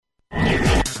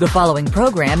The following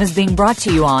program is being brought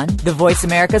to you on the Voice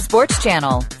America Sports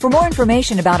Channel. For more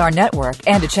information about our network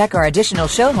and to check our additional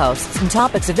show hosts and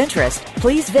topics of interest,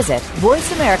 please visit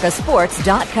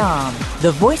voiceamericasports.com.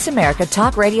 The Voice America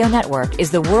Talk Radio Network is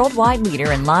the worldwide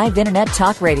leader in live Internet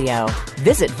talk radio.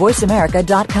 Visit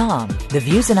voiceamerica.com. The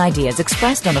views and ideas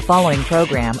expressed on the following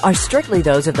program are strictly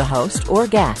those of the host or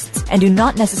guests and do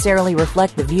not necessarily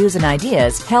reflect the views and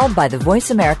ideas held by the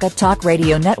Voice America Talk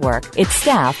Radio Network, its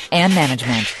staff, and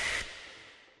management.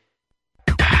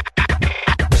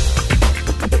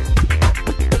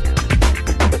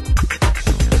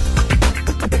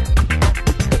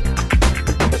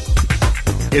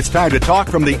 It's time to talk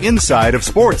from the inside of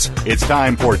sports. It's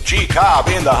time for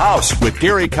Gcobb In The House with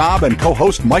Gary Cobb and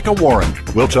co-host Micah Warren.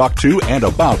 We'll talk to and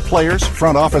about players,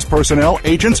 front office personnel,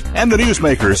 agents, and the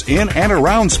newsmakers in and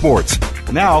around sports.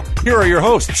 Now, here are your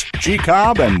hosts,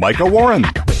 Gcobb and Micah Warren.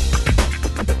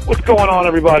 What's going on,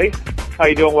 everybody? How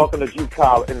you doing? Welcome to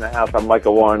Gcobb In The House. I'm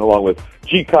Micah Warren, along with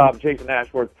Gcobb, Jason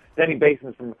Ashworth, Denny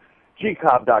Basins from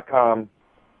Gcobb.com.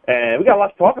 And we got a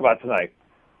lot to talk about tonight.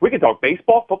 We can talk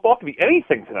baseball, football, it could be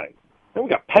anything tonight. And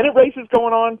we got pennant races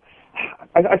going on.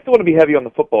 I still want to be heavy on the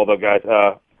football, though, guys,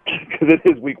 because it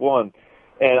is week one.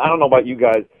 And I don't know about you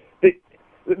guys. They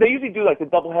usually do, like, the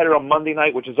doubleheader on Monday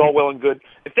night, which is all well and good.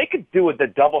 If they could do the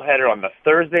doubleheader on the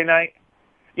Thursday night,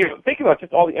 you know, think about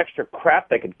just all the extra crap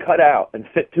they could cut out and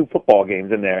fit 2 football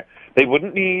games in there. They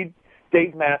wouldn't need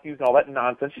Dave Matthews and all that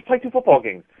nonsense. Just play 2 football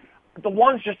games. The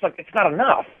one's just like, it's not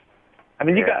enough. I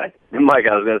mean, you got Mike,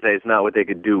 I was going to say it's not what they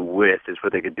could do with, it's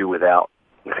what they could do without.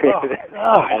 Oh,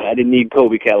 I didn't need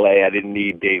Kobe Calais. I didn't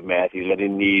need Dave Matthews. I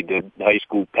didn't need the high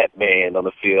school pep band on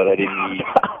the field. I didn't need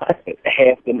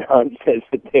half the nonsense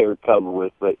that they were coming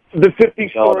with. But the 50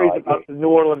 stories about the New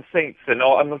Orleans Saints and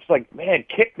all. I'm just like, man,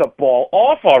 kick the ball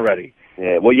off already.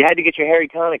 Yeah, well, you had to get your Harry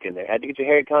Connick in there. Had to get your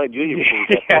Harry Connick Jr. before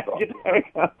you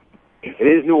got It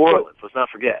is New Orleans. Let's not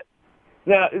forget.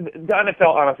 Now, the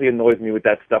NFL honestly annoys me with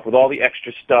that stuff, with all the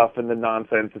extra stuff and the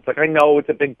nonsense. It's like, I know it's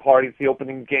a big party, it's the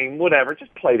opening game, whatever.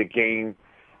 Just play the game.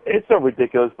 It's so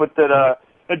ridiculous. But G,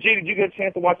 did you get a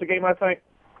chance to watch the game last night?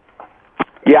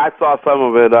 Yeah, I saw some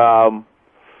of it.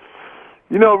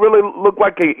 It really looked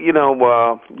like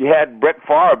you had Brett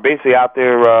Favre basically out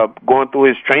there going through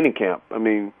his training camp. I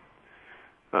mean,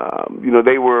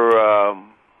 they were,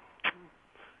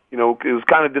 it was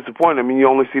kind of disappointing. I mean, you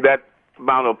only see that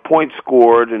amount of points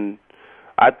scored, and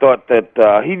I thought that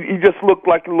he just looked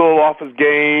like a little off his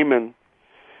game, and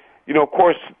of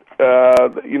course, they're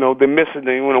missing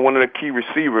one of the key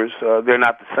receivers. They're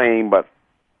not the same, but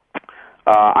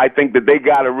I think that they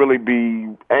got to really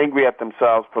be angry at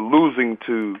themselves for losing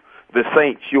to the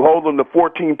Saints. You hold them to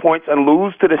 14 points and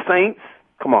lose to the Saints?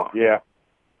 Come on. Yeah.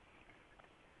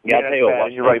 Yeah, I'll tell you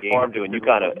what, you're right, Farm doing. You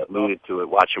kind of alluded to it,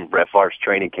 watching Brett Favre's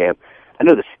training camp. I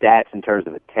know the stats in terms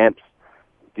of attempts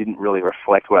didn't really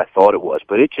reflect what I thought it was,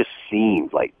 but it just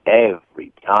seemed like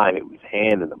every time it was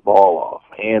handing the ball off,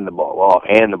 hand the ball off,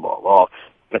 hand the ball off.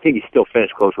 I think he still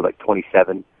finished close with like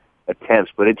 27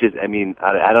 attempts, but it just, I mean,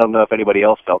 I don't know if anybody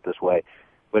else felt this way,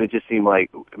 but it just seemed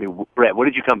like, I mean, Brett, what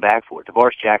did you come back for?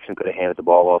 Tavares Jackson could have handed the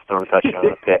ball off, thrown a touchdown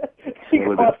on a pick. It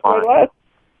would have been fine.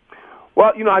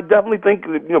 Well, I definitely think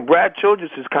that, Brad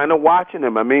Childress is kind of watching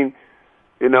him. I mean,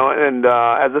 and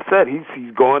as I said,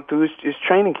 he's going through his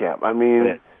training camp. I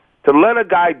mean, to let a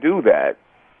guy do that,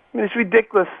 I mean, it's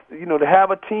ridiculous, to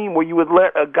have a team where you would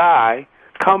let a guy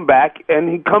come back and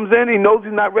he comes in, he knows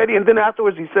he's not ready, and then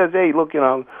afterwards he says, hey, look, I'm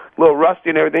a little rusty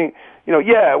and everything.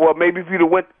 Yeah, well, maybe if you'd have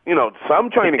went,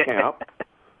 some training camp,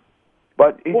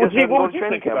 but he just didn't go to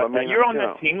training camp. I mean, you're on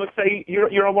that team. Let's say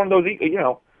you're on one of those,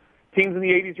 teams in the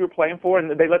 80s you were playing for,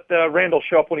 and they let Randall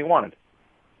show up when he wanted.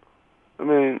 I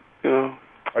mean,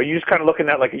 Are you just kind of looking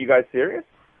at like, are you guys serious?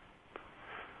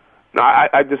 No,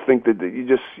 I just think that it's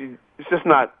just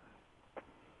not.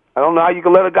 I don't know how you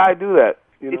can let a guy do that.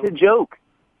 It's a joke.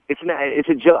 It's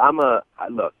a joke.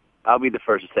 Look, I'll be the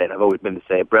first to say it. I've always been to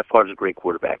say it. Brett Favre's a great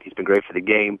quarterback. He's been great for the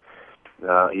game.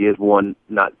 He is one,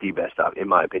 not the best, in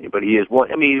my opinion, but he is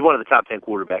one. I mean, he's one of the top 10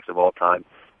 quarterbacks of all time.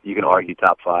 You can argue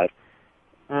top 5.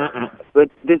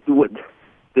 But what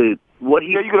he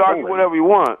you can argue whatever you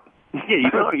want. Yeah,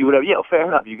 you can argue whatever. Yeah, fair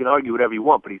enough. You can argue whatever you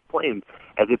want, but he's playing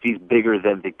as if he's bigger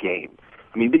than the game.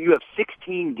 I mean, you have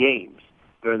 16 games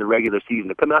during the regular season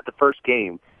to come out the first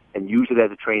game and use it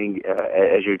as a training,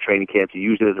 as your training camp. To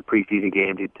use it as a preseason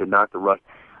game to knock the rust.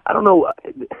 I don't know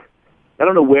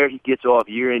where he gets off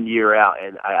year in, year out,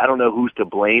 and I don't know who's to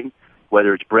blame.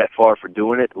 Whether it's Brett Favre for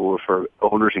doing it or for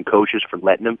owners and coaches for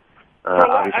letting him.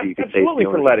 Obviously, you could say absolutely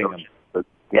for letting him. But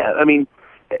yeah, I mean,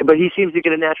 but he seems to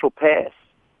get a natural pass.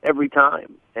 every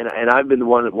time. And I've been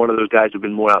one of those guys who've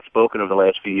been more outspoken over the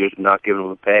last few years and not giving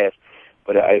him a pass,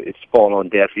 but it's fallen on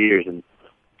deaf ears. And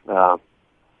I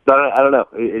don't know.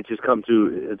 It just comes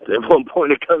to at one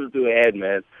point it comes to a head,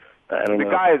 man. I don't know.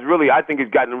 The guy is really. I think he's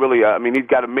gotten really. He's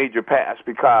got a major pass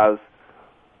because,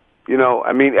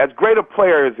 as great a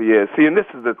player as he is. See, and this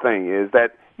is the thing is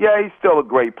that he's still a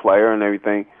great player and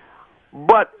everything,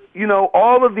 but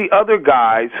all of the other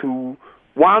guys who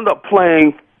wound up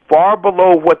playing far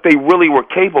below what they really were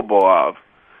capable of,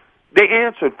 they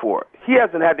answered for it. He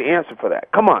hasn't had to answer for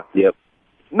that. Come on. Yep.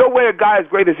 No way a guy as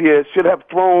great as he is should have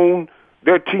thrown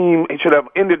their team, he should have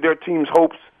ended their team's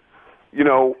hopes,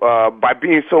 by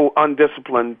being so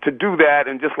undisciplined, to do that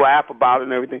and just laugh about it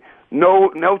and everything.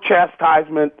 No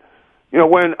chastisement,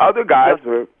 when other guys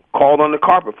are called on the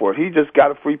carpet for it. He just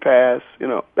got a free pass,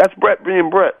 That's Brett being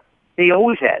Brett. He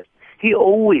always has. He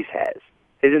always has.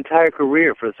 His entire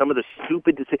career for some of the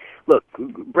stupid decisions. Look,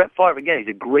 Brett Favre, again, he's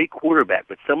a great quarterback,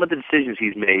 but some of the decisions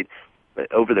he's made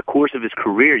over the course of his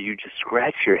career, you just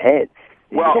scratch your head.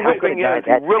 Well, the thing is,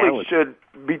 he really should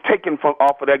be taken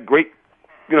off of that great,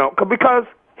 because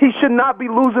he should not be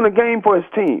losing a game for his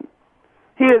team.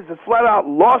 He has flat out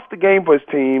lost the game for his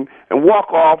team and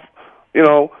walk off, and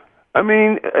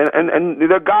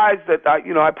there are guys that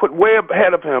I put way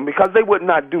ahead of him because they would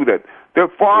not do that. They're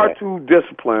far too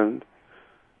disciplined,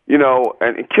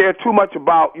 and care too much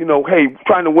about,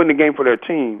 trying to win the game for their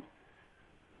team.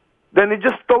 Then they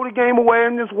just throw the game away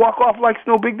and just walk off like it's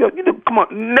no big deal. Come on,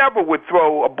 never would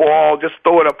throw a ball, just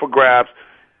throw it up for grabs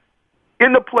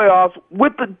in the playoffs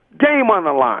with the game on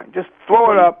the line. Just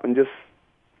throw it up and just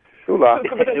shoot up.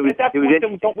 It was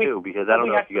interesting, too, because I don't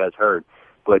know if you guys heard,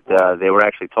 but they were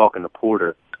actually talking to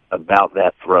Porter about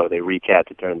that throw. They recapped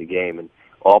it during the game, and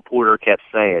all Porter kept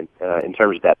saying in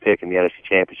terms of that pick in the NFC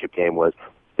Championship game was,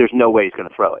 there's no way he's going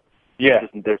to throw it. Yeah.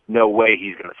 There's no way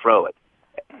he's going to throw it.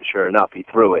 Sure enough, he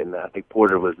threw it, and I think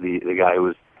Porter was the guy who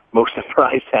was most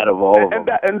surprised out of all of them.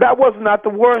 And that was not the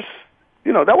worst,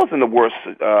 that wasn't the worst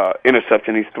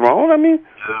interception he's thrown.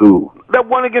 That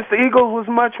one against the Eagles was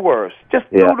much worse. Just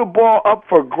threw the ball up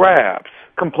for grabs.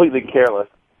 Completely careless.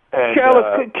 And,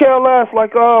 careless,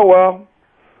 like, oh, well.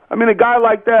 A guy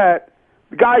like that,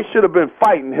 the guy should have been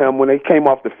fighting him when they came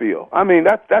off the field.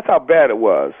 That's how bad it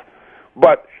was.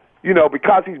 But,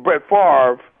 because he's Brett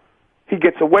Favre, he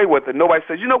gets away with it. Nobody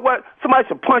says, you know what? Somebody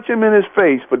should punch him in his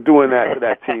face for doing that to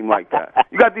that team like that.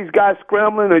 You got these guys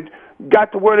scrambling. They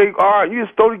got to where they are. You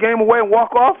just throw the game away and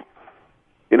walk off,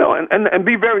 and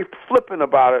be very flippant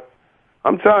about it.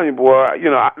 I'm telling you, boy,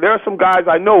 there are some guys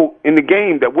I know in the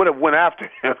game that would have went after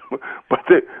him, but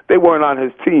they weren't on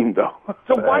his team, though.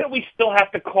 So why do we still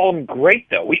have to call him great,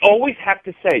 though? We always have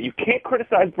to say, you can't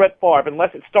criticize Brett Favre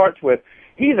unless it starts with,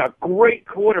 he's a great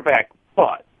quarterback,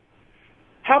 but.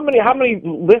 How many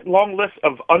long lists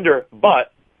of under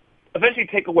but eventually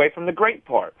take away from the great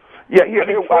part? Yeah, is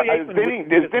Vinny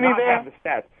there? The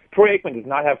stats. Troy Aikman does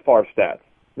not have Favre stats.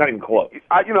 Not even close.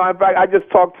 I just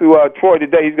talked to Troy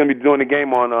today. He's going to be doing the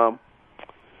game on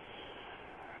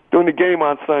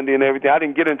Sunday and everything. I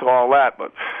didn't get into all that,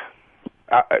 but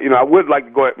I would like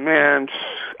to go. Man,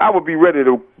 I would be ready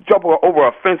to jump over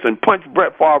a fence and punch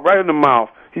Brett Favre right in the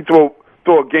mouth. He throw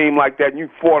a game like that, and you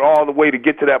fought all the way to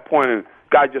get to that point, and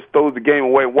guy just throws the game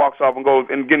away, walks off, and goes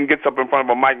and gets up in front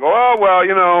of a mic and goes, oh,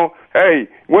 well, hey,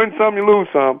 win some, you lose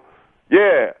some.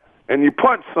 Yeah, and you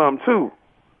punch some, too,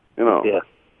 Yeah.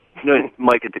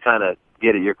 Mike, to kind of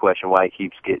get at your question, why he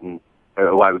keeps getting,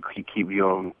 or why we keep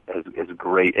viewing him as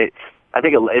great, I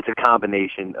think it's a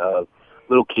combination of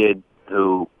little kid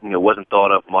who, wasn't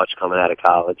thought of much coming out of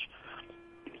college.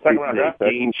 The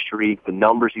game streak, the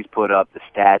numbers he's put up, the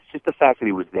stats, just the fact that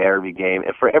he was there every game.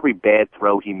 And for every bad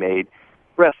throw he made,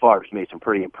 Brett Favre's made some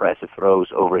pretty impressive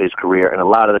throws over his career. And a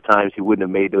lot of the times he wouldn't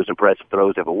have made those impressive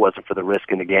throws if it wasn't for the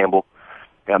risk and the gamble.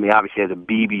 Obviously he has a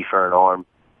BB for an arm.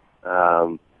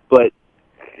 But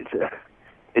it's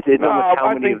almost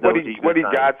how many of those what he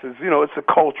got is, it's a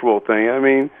cultural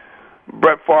thing.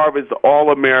 Brett Favre is the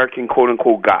all-American,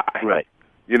 quote-unquote, guy. Right.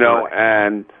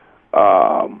 And,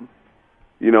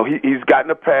 he's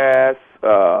gotten a pass,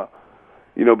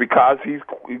 because he's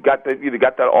got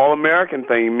that all-American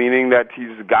thing, meaning that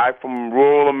he's a guy from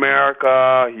rural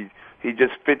America. He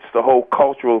just fits the whole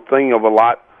cultural thing of a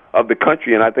lot of the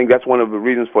country, and I think that's one of the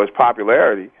reasons for his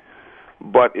popularity.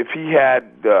 But if he had,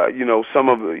 some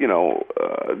of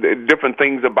the different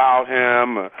things about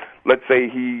him, let's say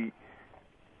he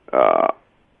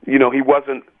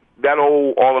wasn't that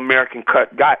old all-American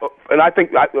cut guy. And I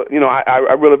think, I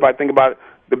really, if I think about it,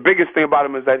 the biggest thing about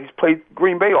him is that he's played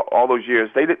Green Bay all those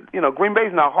years. Green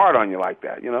Bay's not hard on you like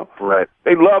that, Right.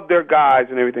 They love their guys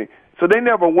and everything. So they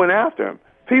never went after him.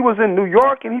 If he was in New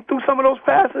York and he threw some of those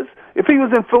passes, if he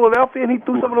was in Philadelphia and he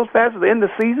threw some of those passes at the end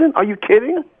of the season, are you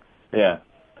kidding? Yeah.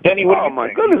 Denny, what do you my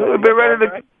think? goodness, we've been ready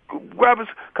to grab us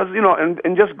because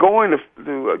and just going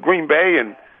to Green Bay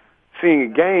and seeing a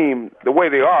game the way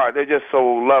they are, they're just so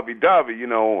lovey-dovey.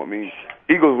 I mean,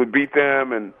 Eagles would beat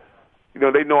them, and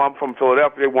they know I'm from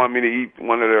Philadelphia. They want me to eat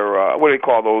one of their what do they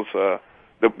call those?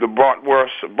 The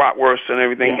bratwurst and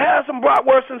everything. Yeah, some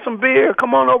bratwurst and some beer.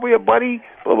 Come on over here, buddy.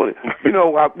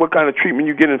 What kind of treatment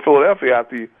you get in Philadelphia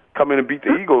after you come in and beat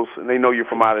the Eagles, and they know you're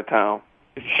from out of town.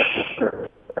 Is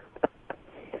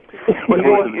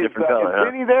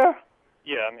Denny there?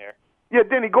 Yeah, I'm here. Yeah,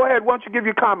 Denny, go ahead. Why don't you give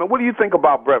your comment? What do you think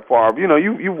about Brett Favre?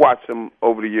 You've watched him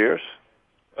over the years.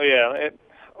 Oh, yeah.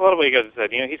 A lot of what you guys have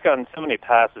said. He's gotten so many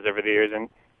passes over the years, and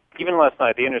even last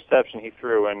night, the interception he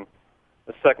threw in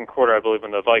the second quarter, I believe,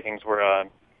 when the Vikings were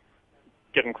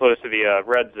getting close to the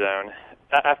red zone.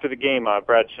 After the game,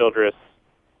 Brad Childress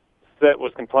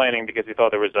was complaining because he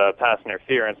thought there was pass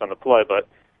interference on the play, but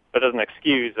that doesn't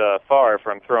excuse Favre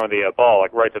from throwing the ball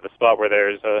right to the spot where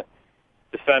there's a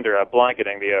defender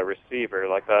blanketing the receiver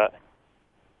like that.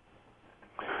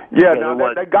 Yeah,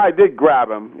 that guy did grab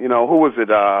him. Who was it?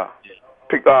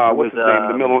 What's his name?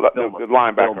 The middle, the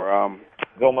linebacker.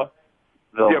 Vilma.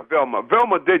 Yeah, Vilma.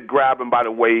 Vilma did grab him by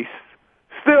the waist.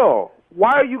 Still,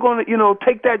 why are you going to,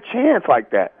 take that chance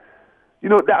like that?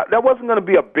 That wasn't going to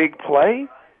be a big play,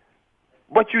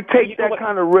 but you take that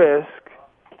kind of risk,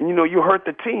 and, you hurt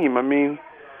the team. I mean,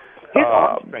 his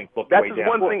arm strength looked that's way just down.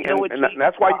 one thing, and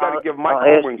that's why you got to give Mike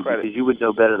Holmgren credit. Because you would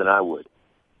know better than I would.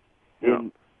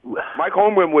 Mike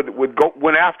Holmgren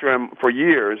went after him for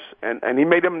years, and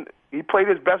he played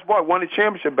his best ball, won the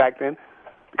championship back then,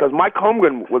 because Mike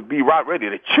Holmgren would be right ready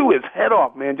to chew his head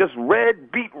off, man, just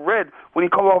beat red when he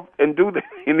come off and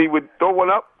and he would throw one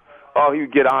up, he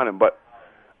would get on him. But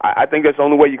I think that's the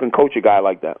only way you can coach a guy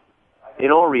like that.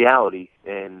 In all reality,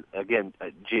 and again,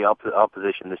 I'll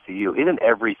position this to you, isn't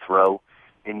every throw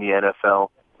in the NFL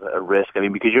a risk? I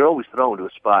mean, because you're always throwing to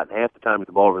a spot, and half the time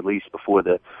the ball released before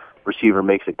the receiver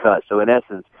makes a cut. So in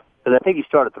essence, because I think he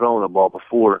started throwing the ball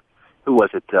before, who was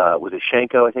it? Was it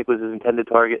Shenko, I think was his intended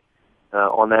target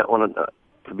on that one?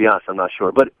 To be honest, I'm not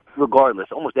sure. But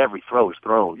regardless, almost every throw is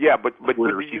thrown. Yeah, but the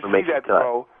did receiver you makes see that a cut.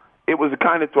 throw? It was the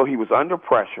kind of throw, he was under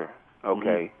pressure,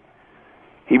 okay?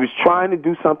 He was trying to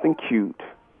do something cute,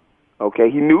 okay?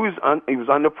 He knew he was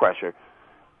under pressure.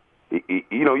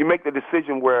 You make the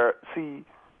decision where,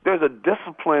 there's a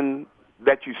discipline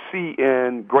that you see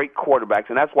in great quarterbacks,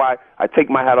 and that's why I take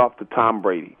my hat off to Tom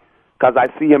Brady, because I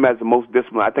see him as the most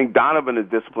disciplined. I think Donovan is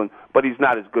disciplined, but he's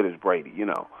not as good as Brady,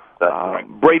 Right.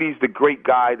 Brady's the great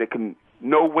guy that can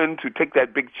know when to take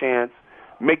that big chance,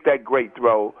 make that great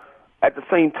throw. At the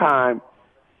same time,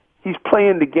 he's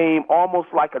playing the game almost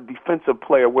like a defensive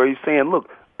player where he's saying, look,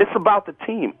 it's about the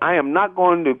team. I am not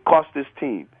going to cost this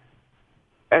team.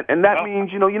 And that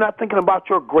means, you're not thinking about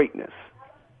your greatness.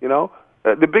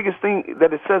 The biggest thing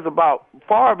that it says about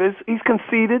Favre is he's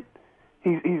conceited.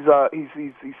 He's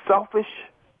selfish.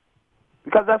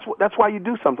 Because that's why you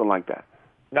do something like that.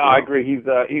 No, I agree.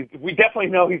 We definitely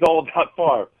know he's all about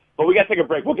Favre. But we got to take a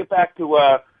break. We'll get back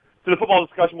to the football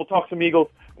discussion. We'll talk some Eagles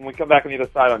when we come back on the other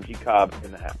side on Gcobb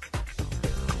in the House.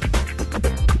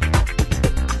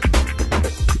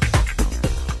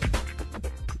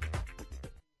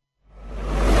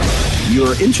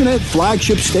 Your internet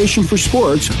flagship station for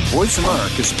sports, Voice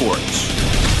America Sports.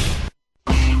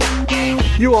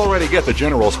 You already get the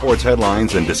general sports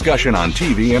headlines and discussion on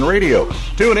TV and radio.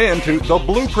 Tune in to The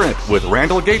Blueprint with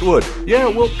Randall Gatewood. Yeah,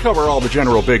 we'll cover all the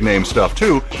general big-name stuff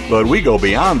too, but we go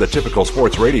beyond the typical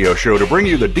sports radio show to bring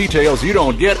you the details you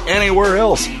don't get anywhere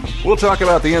else. We'll talk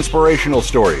about the inspirational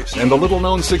stories and the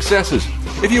little-known successes.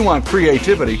 If you want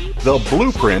creativity, The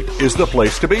Blueprint is the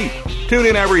place to be. Tune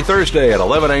in every Thursday at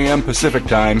 11 a.m. Pacific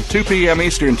Time, 2 p.m.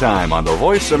 Eastern Time on the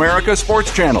Voice America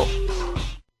Sports Channel.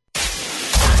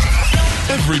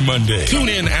 Every Monday, tune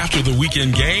in after the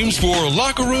weekend games for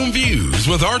Locker Room Views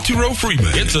with Arturo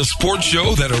Freeman. It's a sports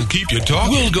show that'll keep you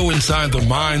talking. We'll go inside the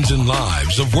minds and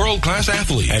lives of world-class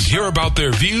athletes and hear about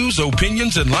their views,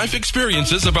 opinions, and life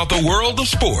experiences about the world of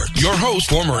sports. Your host,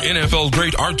 former NFL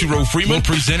great Arturo Freeman, will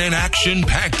present an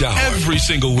action-packed hour every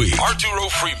single week. Arturo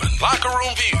Freeman, Locker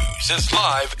Room Views is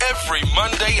live every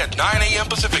Monday at 9 a.m.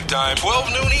 Pacific Time, 12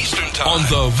 noon Eastern Time on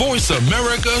the Voice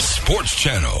America Sports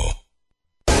Channel.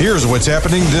 Here's what's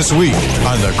happening this week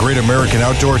on the Great American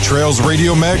Outdoor Trails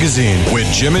Radio Magazine with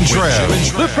Jim and Trav.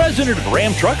 The president of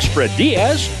Ram Trucks, Fred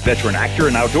Diaz, veteran actor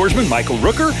and outdoorsman Michael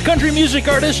Rooker, country music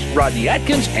artist Rodney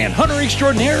Atkins, and hunter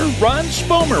extraordinaire Ron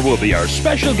Spomer will be our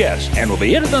special guest. And we'll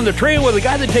be headed on the trail with a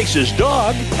guy that takes his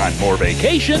dog on more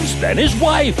vacations than his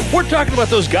wife. We're talking about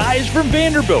those guys from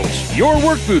Vanderbilt's, Your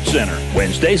Work Boot Center.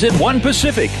 Wednesdays at 1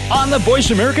 Pacific on the Voice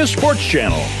America Sports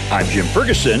Channel. I'm Jim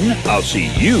Ferguson. I'll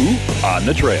see you on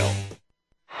the trail.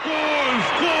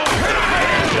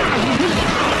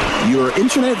 Your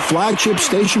internet flagship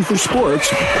station for sports.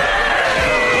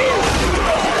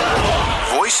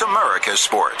 Voice America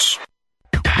Sports.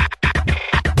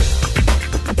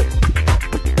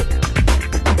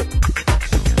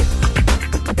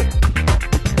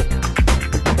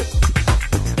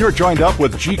 You're joined up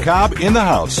with Gcobb in the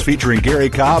House, featuring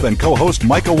Gary Cobb and co-host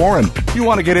Micah Warren. You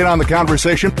want to get in on the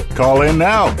conversation? Call in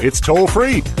now. It's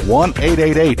toll-free.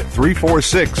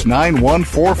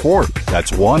 1-888-346-9144. That's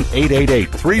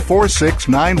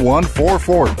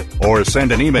 1-888-346-9144. Or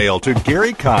send an email to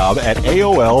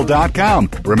GaryCobb@AOL.com.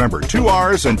 Remember, 2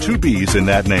 R's and 2 B's in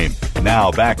that name.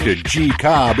 Now back to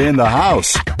Gcobb in the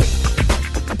House. All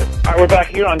right, we're back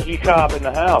here on Gcobb in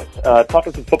the House,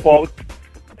 talking some football.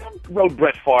 Rode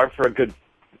Brett Favre for a good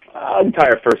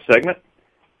entire first segment.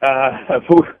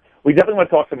 We definitely want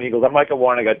to talk some Eagles. I'm Michael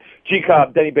Warren. I got G.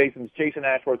 Cobb, Denny Basins, Jason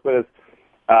Ashworth with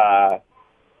us.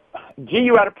 G,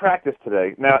 you out of practice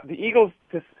today. Now the Eagles.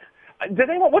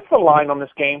 What's the line on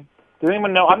this game? Does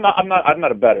anyone know? I'm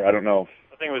not a bettor. I don't know.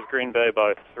 I think it was Green Bay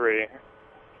by 3.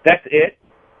 That's it.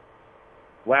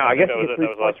 Wow, I guess the 3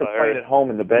 points are playing at home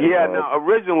in the bed. Yeah. Now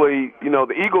originally,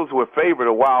 the Eagles were favored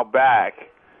a while back.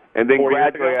 And then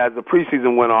gradually, as the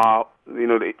preseason went off,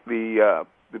 the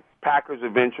Packers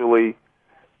eventually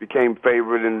became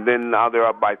favored, and then now they're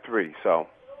up by 3. So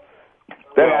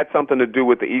that had something to do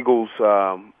with the Eagles'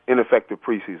 ineffective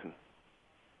preseason.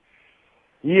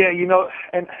 Yeah,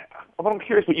 and I'm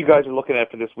curious what you guys are looking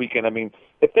at for this weekend. I mean,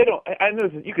 if they don't, I know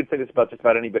you could say this about just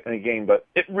about any game, but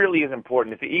it really is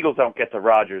important. If the Eagles don't get to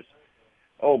Rodgers,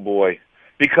 oh boy,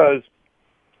 because.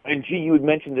 And, G, you had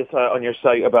mentioned this on your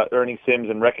site about Ernie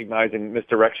Sims and recognizing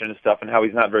misdirection and stuff and how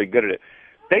he's not very good at it.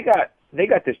 They got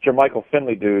this Jermichael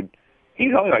Finley dude.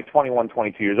 He's only like 21,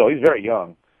 22 years old. He's very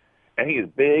young. And he is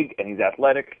big, and he's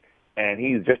athletic, and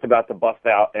he's just about to bust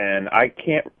out. And I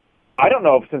don't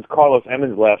know if since Carlos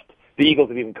Emmons left, the Eagles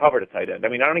have even covered a tight end. I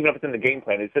mean, I don't even know if it's in the game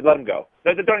plan. They said, let him go.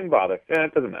 Don't even bother.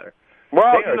 It doesn't matter.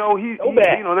 Well, they're going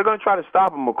to try to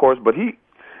stop him, of course, but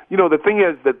the thing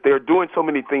is that they're doing so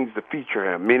many things to feature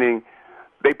him, meaning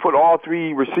they put all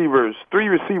 3 receivers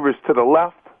to the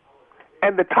left,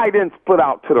 and the tight end split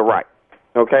out to the right,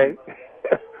 okay?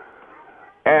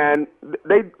 And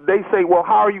they say, well,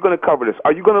 how are you going to cover this?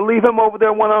 Are you going to leave him over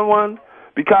there one-on-one?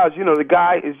 Because, the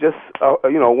guy is just,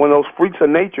 one of those freaks of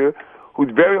nature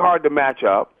who's very hard to match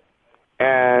up,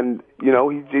 and,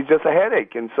 he's just a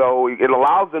headache. And so it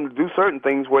allows them to do certain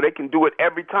things where they can do it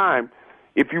every time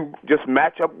if you just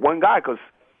match up one guy, because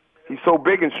he's so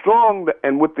big and strong,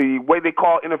 and with the way they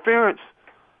call interference,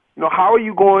 how are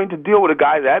you going to deal with a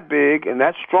guy that big and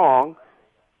that strong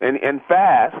and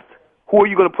fast? Who are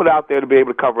you going to put out there to be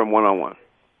able to cover him one-on-one?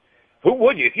 Who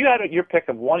would you? If you had your pick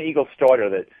of one Eagle starter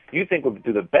that you think would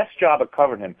do the best job of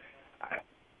covering him,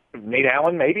 Nate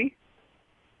Allen, maybe?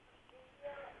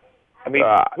 I mean,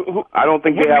 I don't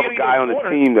think they have a guy on the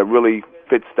team that really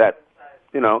fits that.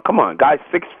 Come on, guy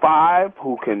 6'5",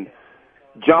 who can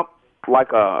jump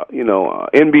like a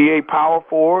NBA power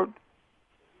forward.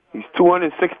 He's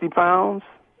 260 pounds.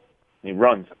 He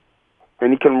runs,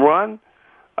 and he can run.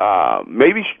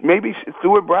 Maybe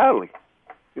Stuart Bradley.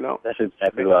 That's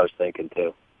exactly what I was thinking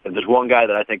too. If there's one guy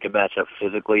that I think could match up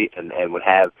physically and would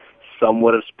have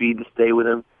somewhat of speed to stay with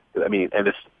him, I mean, and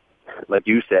it's like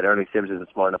you said, Ernie Sims isn't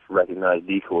smart enough to recognize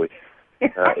decoy.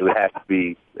 It would have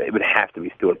to be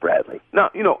Stuart Bradley.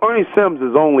 Now, Ernie Sims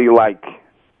is only like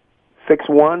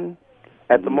 6'1",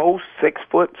 at the most, 6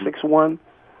 foot, 6'1".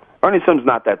 Ernie Sims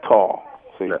not that tall.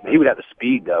 See? He would have the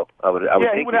speed, though. I would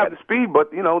he would have the speed, but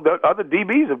the other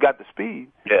DBs have got the speed.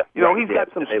 Yeah, he's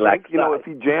got some strength. If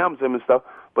he jams him and stuff,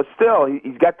 but still,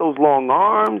 he's got those long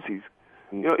arms.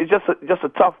 It's just a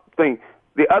tough thing.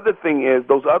 The other thing is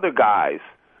those other guys,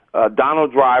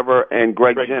 Donald Driver and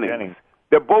Greg Jennings.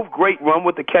 They're both great run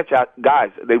with the catch out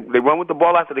guys. They run with the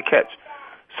ball after the catch.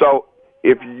 So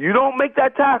if you don't make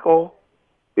that tackle,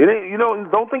 it ain't,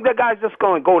 don't think that guy's just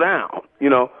going to go down.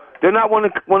 They're not one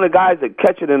of the guys that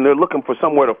catch it and they're looking for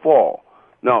somewhere to fall.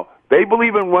 No, they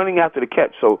believe in running after the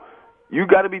catch. So you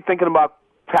got to be thinking about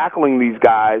tackling these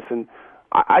guys. And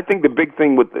I think the big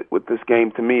thing with this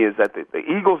game to me is that the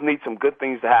Eagles need some good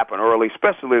things to happen early,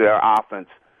 especially their offense.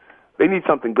 They need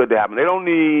something good to happen. They don't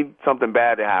need something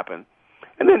bad to happen.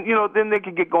 And then, then they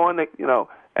can get going,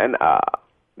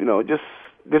 just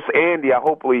this Andy,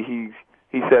 hopefully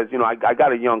he says, I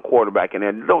got a young quarterback in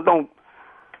there.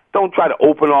 Don't try to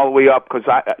open all the way up, because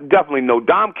I definitely know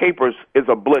Dom Capers is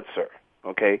a blitzer,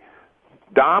 okay?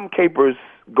 Dom Capers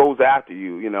goes after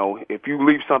you, if you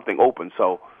leave something open.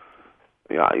 So,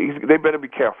 they better be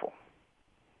careful.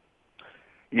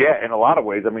 Yeah, in a lot of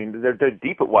ways. I mean, they're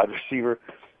deep at wide receiver.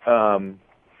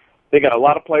 They got a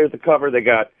lot of players to cover. They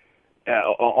got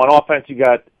on offense. You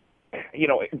got,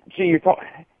 you're talking.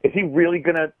 Is he really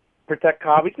going to protect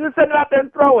Cobb? He's going to send it out there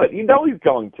and throw it. You know he's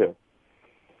going to.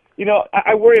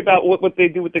 I worry about what they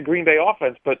do with the Green Bay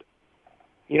offense, but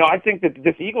I think that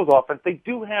this Eagles offense, they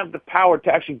do have the power to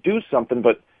actually do something.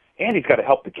 But Andy's got to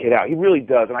help the kid out. He really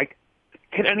does. And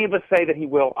can any of us say that he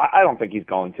will? I don't think he's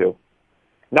going to.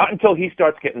 Not until he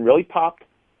starts getting really popped,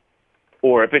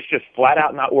 or if it's just flat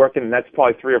out not working, and that's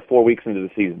probably 3 or 4 weeks into the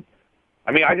season.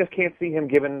 I mean, I just can't see him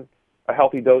giving a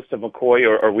healthy dose to McCoy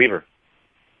or Weaver.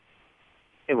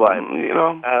 Well,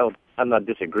 I'm not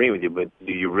disagreeing with you, but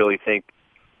do you really think,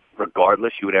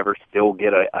 regardless, you would ever still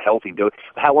get a healthy dose?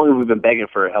 How long have we been begging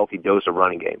for a healthy dose of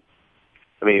running game?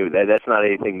 I mean, that's not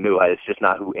anything new. It's just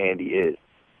not who Andy is.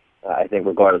 I think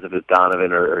regardless if it's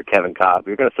Donovan or Kevin Cobb,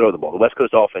 you're going to throw the ball. The West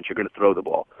Coast offense, you're going to throw the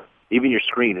ball. Even your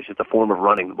screen is just a form of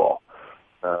running the ball.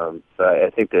 So I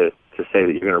think to say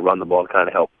that you're going to run the ball to kind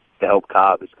of help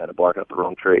Cobb is kind of barking up the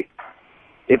wrong tree,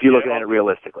 if you're looking at it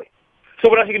realistically. So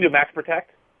what else you can do, max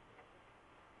protect?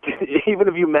 Even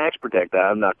if you max protect,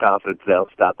 I'm not confident they'll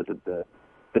stop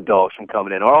the dogs from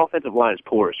coming in. Our offensive line is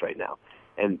porous right now.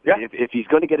 And if he's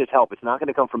going to get his help, it's not going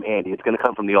to come from Andy. It's going to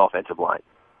come from the offensive line.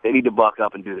 They need to buck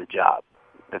up and do their job.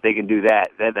 If they can do that,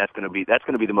 then that's going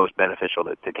to be the most beneficial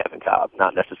to Kevin Cobb,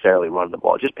 not necessarily run the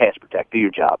ball. Just pass protect. Do your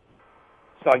job.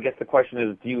 So I guess the question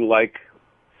is, do you like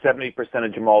 70%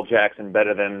 of Jamal Jackson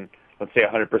better than, let's say,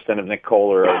 100% of Nick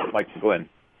Cole or Mike McGlynn?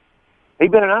 He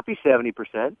better not be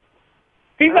 70%.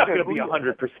 He's not going to be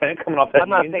 100% coming off that. I'm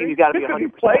not saying he's got to be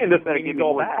 100%. Playing this better give me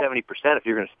more than 70% if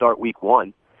you're going to start week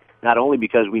one. Not only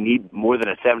because we need more than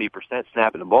a 70%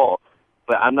 snapping the ball,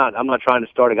 but I'm not trying to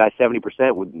start a guy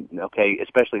 70% with,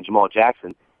 especially Jamal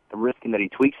Jackson. I'm risking that he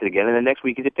tweaks it again, and then next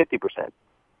week he's at 50%.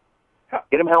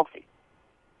 Get him healthy.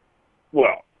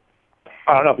 Well,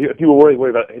 I don't know. If you were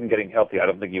worried about him getting healthy, I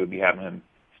don't think you would be having him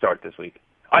start this week.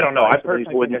 I don't know. I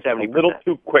personally think it's a little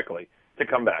too quickly to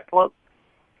come back. Well,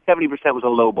 70% was a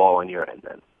low ball on your end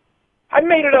then. I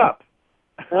made it up.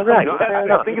 All right.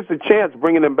 I think it's a chance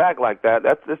bringing him back like that.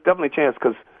 That's definitely a chance,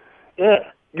 because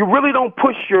you really don't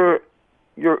push your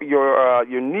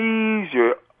knees.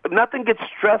 Nothing gets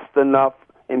stressed enough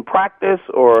in practice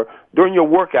or during your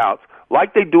workouts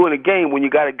like they do in a game when you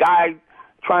got a guy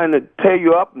trying to tear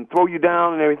you up and throw you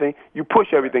down and everything. You push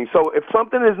everything. So if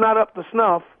something is not up to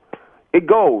snuff, it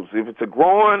goes. If it's a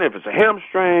groin, if it's a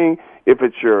hamstring, if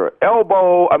it's your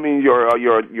elbow,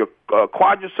 your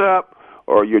quadricep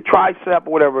or your tricep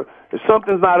or whatever, if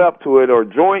something's not up to it, or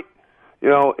joint,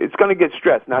 it's going to get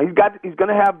stressed. Now he's going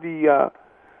to have the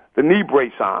knee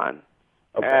brace on,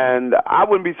 and I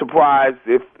wouldn't be surprised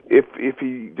if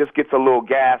he just gets a little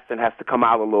gassed and has to come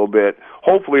out a little bit.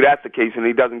 Hopefully that's the case and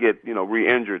he doesn't get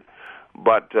re-injured.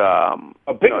 But a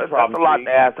big problem. That's a lot to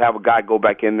ask to have a guy go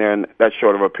back in there in that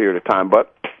short of a period of time.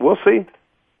 But we'll see.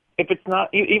 If it's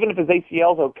not, even if his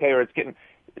ACL's okay, or it's getting,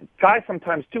 guys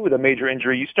sometimes too with a major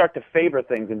injury, you start to favor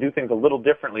things and do things a little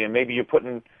differently, and maybe you're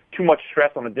putting too much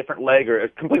stress on a different leg, or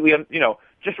completely,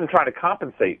 just from trying to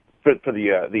compensate for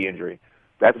the injury.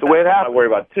 That's the way it happens. I worry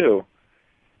about too.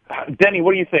 Denny,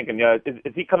 what are you thinking?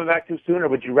 Is he coming back too soon, or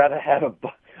would you rather have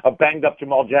a banged up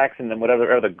Jamal Jackson than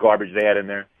whatever other garbage they had in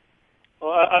there?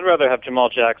 Well, I'd rather have Jamal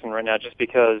Jackson right now, just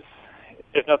because,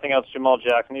 if nothing else, Jamal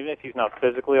Jackson, even if he's not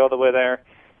physically all the way there,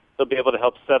 he'll be able to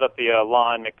help set up the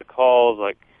line, make the calls,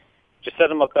 just set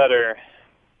him up better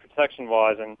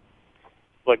protection-wise. And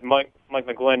like Mike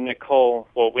McGlynn, Nick Cole,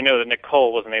 well, we know that Nick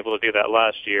Cole wasn't able to do that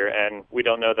last year, and we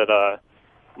don't know that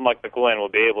Mike McGlynn will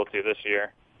be able to this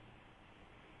year.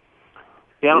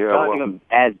 Yeah, I'm talking him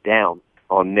as down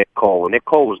on Nick Cole. Nick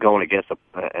Cole was going against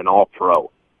an all-pro.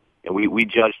 And we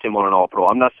judged him on an all-pro.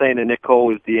 I'm not saying that Nick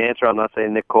Cole is the answer. I'm not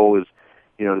saying Nick Cole is,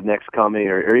 the next coming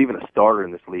or even a starter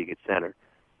in this league at center.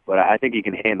 But I think he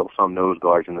can handle some nose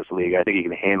guards in this league. I think he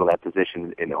can handle that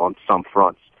position on some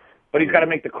fronts. But he's got to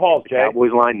make the calls, Jay.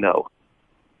 Cowboys line, no.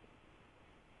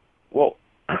 Well,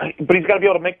 but he's got to be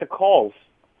able to make the calls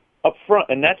up front,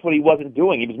 and that's what he wasn't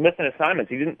doing. He was missing assignments.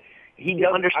 He He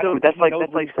understood. That's like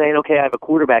saying, okay, I have a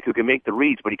quarterback who can make the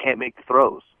reads, but he can't make the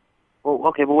throws. Well,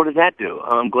 okay, but what does that do?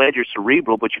 I'm glad you're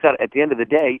cerebral, but you got at the end of the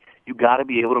day, you got to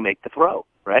be able to make the throw,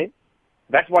 right?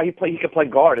 That's why he could play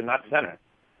guard and not center.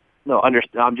 No, I'm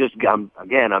just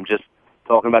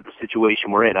talking about the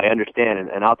situation we're in. I understand,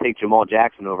 and I'll take Jamal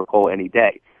Jackson over Cole any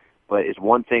day. But it's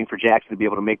one thing for Jackson to be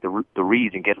able to make the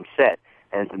reads and get him set,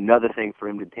 and it's another thing for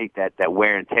him to take that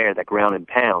wear and tear, that ground and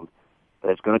pound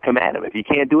that's going to come at him. If he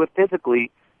can't do it physically,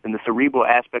 then the cerebral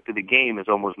aspect of the game is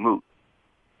almost moot.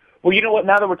 Well, you know what?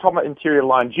 Now that we're talking about interior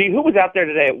line, who was out there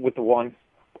today with the ones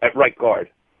at right guard?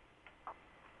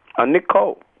 Nick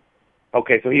Cole.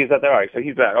 Okay, so he's out there. All right, so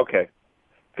he's back. Okay,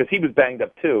 because he was banged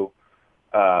up too.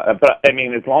 But I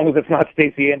mean, as long as it's not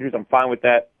Stacey Andrews, I'm fine with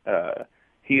that.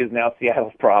 He is now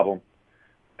Seattle's problem.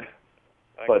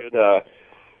 But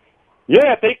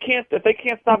yeah, if they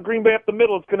can't stop Green Bay up the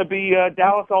middle, it's going to be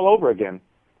Dallas all over again.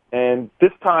 And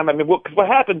this time, I mean, because what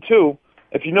happened too,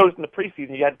 if you noticed in the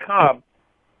preseason, you had Cobb.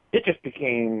 It just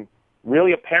became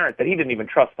really apparent that he didn't even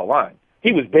trust the line.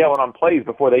 He was bailing on plays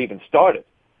before they even started.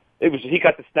 He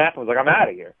got the snap and was like, I'm out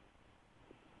of here.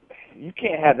 You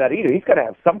can't have that either. He's got to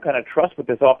have some kind of trust with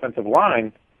this offensive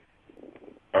line,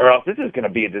 or else this is going to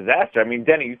be a disaster. I mean,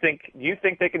 Denny, you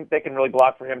think they can really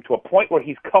block for him to a point where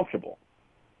he's comfortable?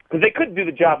 Because they couldn't do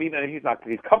the job even if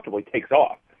he's comfortable. He takes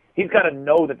off. He's got to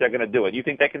know that they're going to do it. You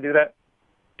think they can do that?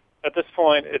 At this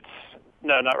point,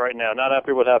 no, not right now. Not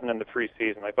after what happened in the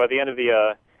preseason. Like by the end of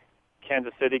the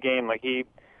Kansas City game, like he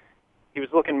was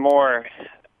looking more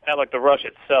at like the rush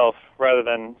itself rather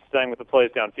than staying with the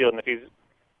plays downfield. And if he's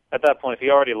at that point, if he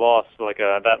already lost like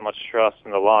that much trust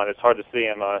in the line, it's hard to see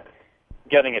him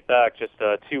getting it back just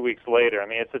 2 weeks later. I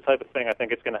mean, it's the type of thing I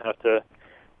think it's going to have to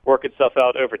work itself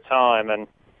out over time. And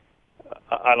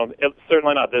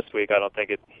certainly not this week. I don't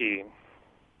think he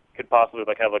could possibly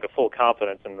have a full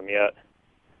confidence in them yet.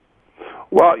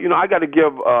 Well, I got to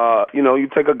give, you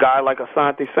take a guy like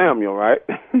Asante Samuel, right?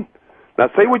 Now,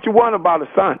 say what you want about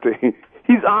Asante.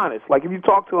 He's honest. Like, if you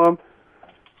talk to him,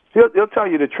 he'll tell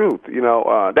you the truth.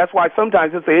 That's why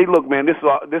sometimes he'll say, "Hey, look, man, this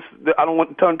I don't want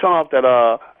to turn off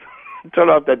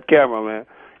that camera, man."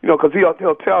 Because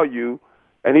he'll tell you,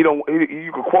 and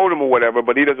you can quote him or whatever,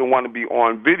 but he doesn't want to be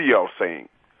on video saying.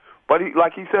 But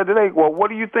like he said today, well, what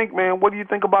do you think, man? What do you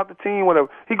think about the team? Whatever.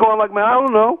 He going like, man, I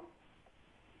don't know.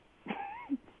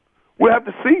 We'll have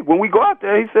to see when we go out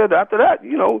there. He said after that,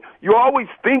 you always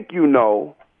think you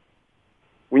know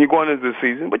when you're going into the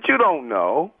season, but you don't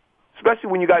know,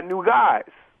 especially when you got new guys.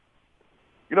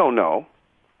 You don't know.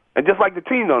 And just like the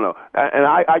team don't know. And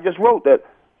I just wrote that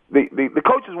the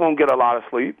coaches won't get a lot of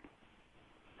sleep.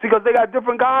 See, because they got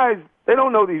different guys. They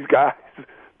don't know these guys.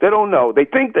 They don't know. They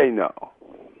think they know.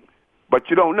 But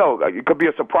you don't know. It could be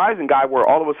a surprising guy where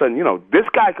all of a sudden, this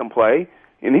guy can play,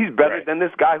 and he's better than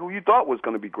this guy who you thought was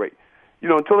going to be great.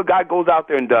 Until the guy goes out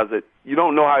there and does it, you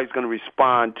don't know how he's going to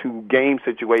respond to game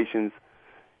situations,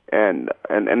 and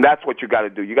that's what you got to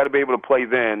do. You got to be able to play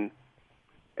then,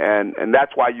 and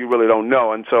that's why you really don't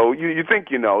know. And so you think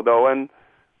you know, though, and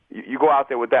you go out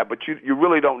there with that, but you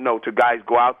really don't know till guys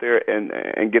go out there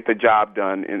and get the job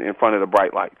done in front of the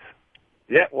bright lights.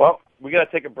 Yeah, well, we got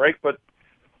to take a break, but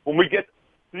when we get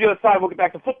to the other side, we'll get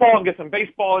back to football and get some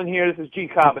baseball in here. This is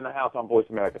Gcobb in the House on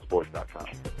VoiceAmericaSports.com.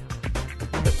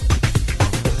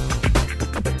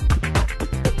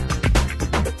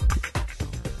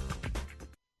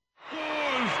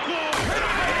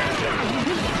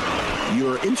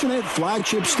 Your internet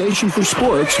flagship station for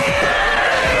sports.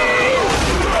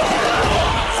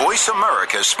 Voice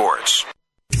America Sports.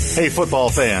 Hey, football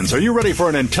fans, are you ready for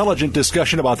an intelligent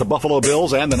discussion about the Buffalo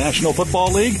Bills and the National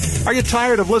Football League? Are you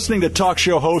tired of listening to talk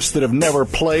show hosts that have never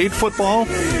played football?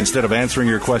 Instead of answering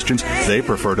your questions, they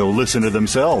prefer to listen to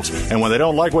themselves. And when they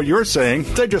don't like what you're saying,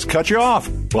 they just cut you off.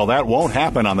 Well, that won't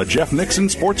happen on the Jeff Nixon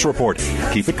Sports Report.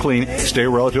 Keep it clean, stay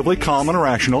relatively calm and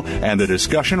rational, and the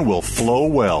discussion will flow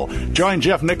well. Join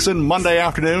Jeff Nixon Monday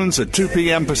afternoons at 2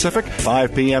 p.m. Pacific,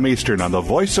 5 p.m. Eastern on the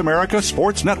Voice America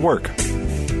Sports Network.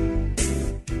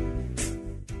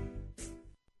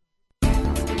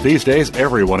 These days,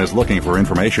 everyone is looking for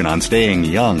information on staying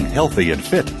young, healthy, and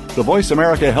fit. The Voice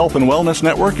America Health and Wellness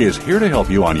Network is here to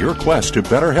help you on your quest to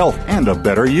better health and a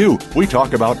better you. We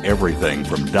talk about everything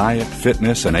from diet,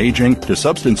 fitness, and aging to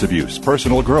substance abuse,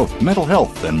 personal growth, mental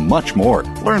health, and much more.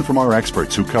 Learn from our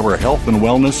experts who cover health and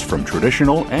wellness from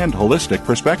traditional and holistic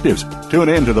perspectives. Tune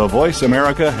in to the Voice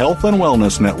America Health and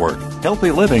Wellness Network. Healthy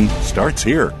living starts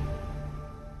here.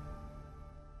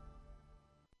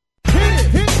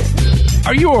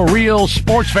 Are you a real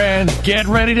sports fan? Get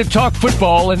ready to talk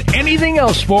football and anything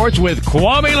else sports with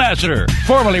Kwame Lassiter,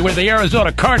 formerly with the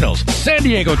Arizona Cardinals. San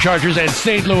Diego Chargers and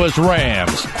St. Louis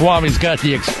Rams. Kwame's got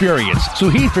the experience, so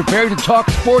he's prepared to talk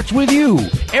sports with you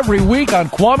every week on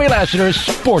Kwame Lassiter's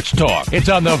Sports Talk. It's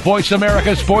on the Voice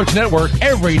America Sports Network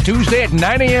every Tuesday at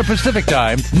 9 a.m. Pacific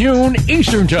Time, noon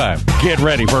Eastern Time. Get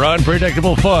ready for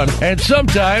unpredictable fun and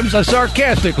sometimes a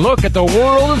sarcastic look at the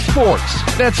world of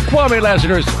sports. That's Kwame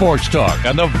Lassiter's Sports Talk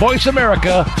on the Voice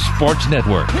America Sports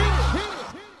Network.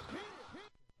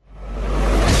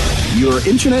 Your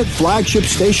internet flagship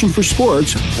station for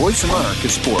sports, Voice America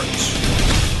Sports.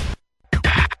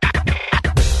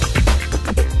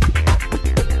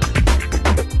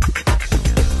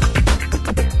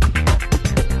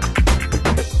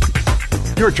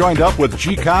 You're joined up with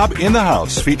Gcobb In The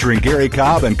House, featuring Gary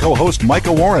Cobb and co-host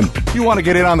Micah Warren. You want to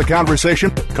get in on the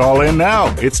conversation? Call in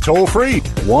now. It's toll-free.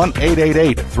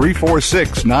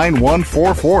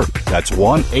 1-888-346-9144. That's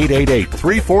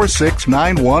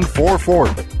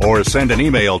 1-888-346-9144. Or send an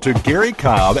email to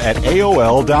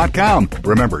GaryCobb@AOL.com.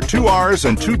 Remember, 2 R's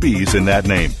and 2 B's in that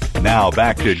name. Now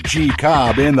back to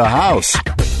Gcobb In The House.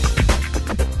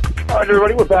 All right,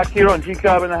 everybody, we're back here on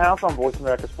Gcobb In The House on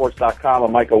VoiceAmericaSports.com.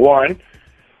 I'm Micah Warren,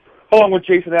 along with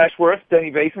Jason Ashworth,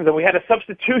 Denny Basins, and we had a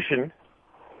substitution.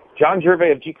 John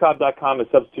Gervais of Gcobb.com is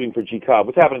substituting for Gcobb.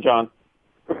 What's happening, John?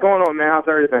 What's going on, man? How's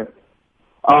everything?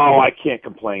 Oh, I can't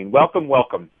complain. Welcome.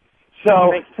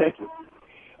 So, Thank you.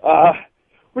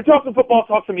 We're talking football,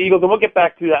 talk some Eagles, and we'll get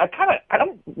back to that. I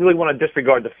don't really want to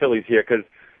disregard the Phillies here because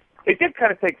they did kind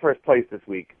of take first place this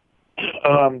week.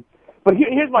 But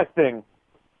here's my thing.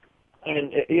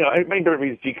 And, anybody that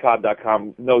reads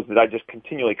Gcobb.com knows that I just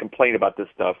continually complain about this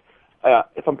stuff.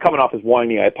 If I'm coming off as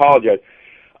whiny, I apologize.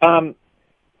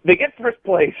 They get first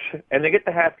place, and they get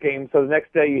the half game, so the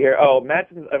next day you hear,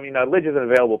 Lidge isn't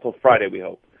available till Friday, we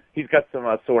hope. He's got some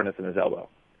soreness in his elbow.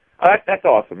 That's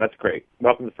awesome. That's great.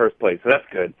 Welcome to first place, so that's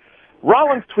good.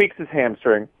 Rollins tweaks his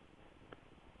hamstring.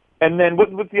 And then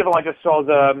what's the other one I just saw?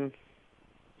 There's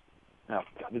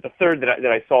a third that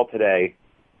I saw today.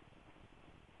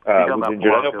 Was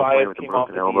injured. I know Baez came off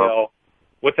the DL.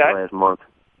 What's that? Last month.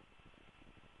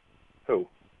 Who?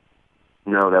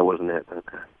 No, that wasn't it.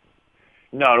 Okay.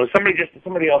 No, it was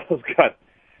somebody else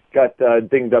got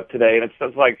dinged up today, and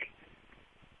it's like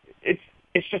it's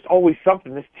just always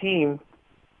something. This team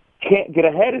can't get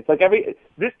ahead. It's like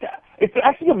it's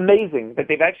actually amazing that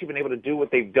they've actually been able to do what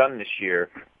they've done this year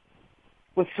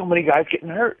with so many guys getting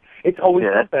hurt. It's always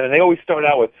something, and they always start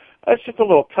out with that's just a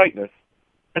little tightness.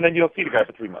 And then you don't see the guy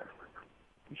for 3 months.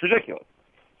 It's ridiculous.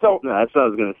 So no, that's what I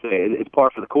was going to say. It's par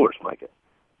for the course, Micah.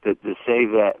 To say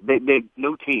that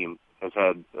no team has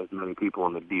had as many people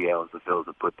on the DL as the Phils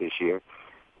have put this year,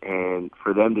 and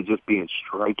for them to just be in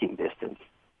striking distance,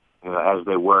 as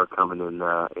they were coming in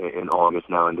August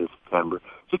now into September,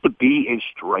 just to be in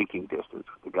striking distance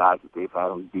with the guys that they've had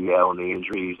on the DL and the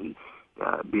injuries and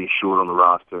being short on the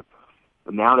roster.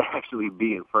 But now to actually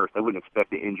be in first, I wouldn't expect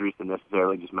the injuries to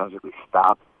necessarily just magically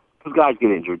stop. Because guys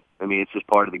get injured. I mean, it's just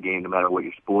part of the game no matter what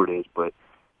your sport is. But,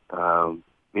 to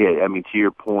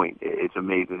your point, it's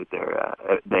amazing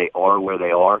that they are where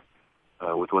they are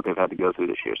with what they've had to go through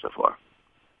this year so far.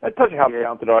 That tells you how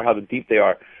talented they are, how deep they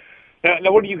are.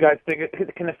 Now, what do you guys think?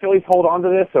 Can the Phillies hold on to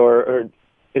this, or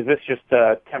is this just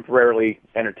temporarily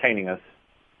entertaining us?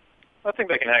 I think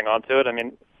they can hang on to it. I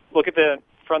mean, look at the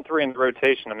front three in the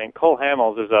rotation. I mean, Cole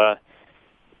Hamels is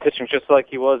pitching just like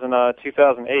he was in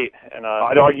 2008, and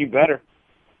I'd argue better.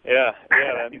 Yeah,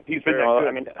 he's been there.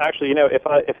 I mean, actually, if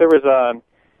I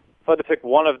had to pick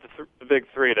one of the big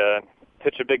three to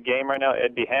pitch a big game right now,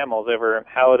 it'd be Hamels over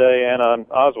Halladay and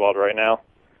Oswald right now.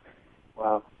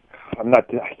 Wow, I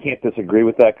can't disagree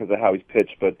with that because of how he's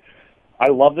pitched, but I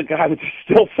love the guy, but there's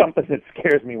still something that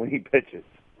scares me when he pitches.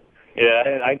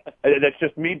 Yeah, and that's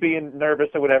just me being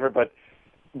nervous or whatever, but.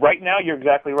 Right now, you're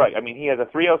exactly right. I mean, he has a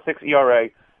 3.06 ERA.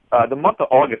 The month of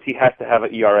August, he has to have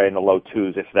an ERA in the low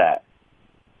twos, if that.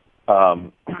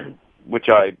 Which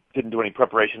I didn't do any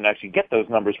preparation to actually get those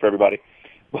numbers for everybody.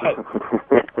 But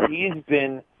he's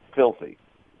been filthy.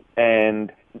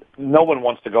 And no one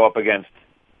wants to go up against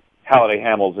Halladay,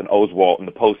 Hamels, and Oswalt in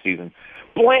the postseason.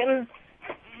 Blanton,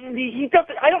 he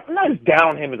doesn't. I'm not as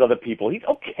down on him as other people. He's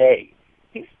okay.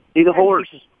 He's a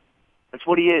horse. That's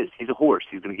what he is. He's a horse.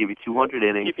 He's going to give you 200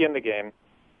 innings. Keep you in the game.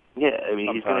 Yeah, I mean,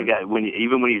 he's going to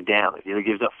even when he's down. If he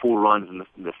gives up 4 runs in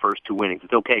the first 2 innings,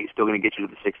 it's okay. He's still going to get you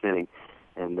to the 6th inning,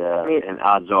 and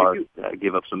odds are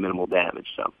give up some minimal damage.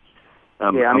 So,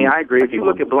 I agree. If you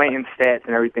look at Blanton's stats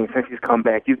and everything since he's come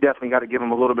back, you've definitely got to give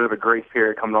him a little bit of a grace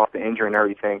period coming off the injury and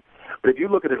everything. But if you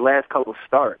look at his last couple of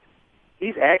starts,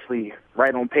 he's actually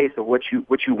right on pace of what you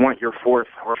want your 4th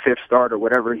or 5th start or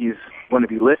whatever he's going to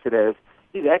be listed as.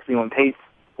 He's actually on pace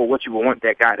for what you would want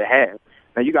that guy to have.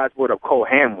 Now, you guys brought up Cole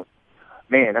Hamels.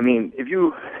 Man, I mean, if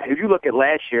you look at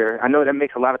last year, I know that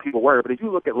makes a lot of people worry, but if you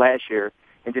look at last year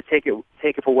and just take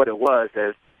it for what it was,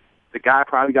 as the guy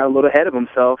probably got a little ahead of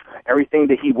himself. Everything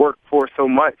that he worked for so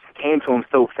much came to him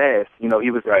so fast. You know,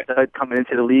 he was a stud coming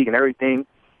into the league and everything.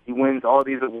 He wins all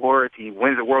these awards. He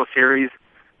wins the World Series,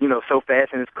 you know, so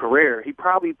fast in his career. He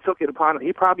probably took it upon him.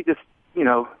 He probably just, you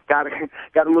know, got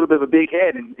a little bit of a big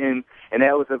head, and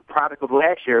that was a product of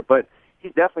last year. But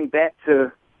he's definitely back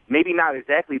to maybe not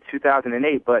exactly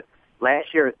 2008, but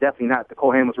last year is definitely not the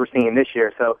Cole Hamels we're seeing this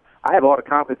year. So I have all the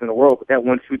confidence in the world with that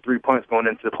 1-2-3 punch going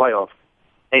into the playoffs.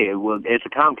 Hey, well, it's a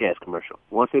Comcast commercial.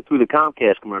 Once they threw the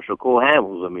Comcast commercial, Cole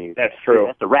Hamels, I mean, that's true.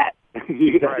 That's a wrap.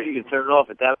 You can turn it off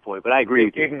at that point. But I agree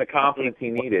with you. Gave him the confidence he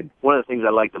needed. One of the things I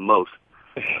like the most,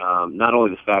 not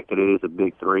only the fact that it is a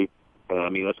big three, and I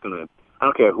mean, I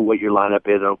don't care what your lineup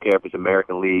is. I don't care if it's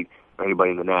American League or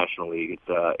anybody in the National League.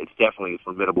 It's definitely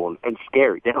formidable and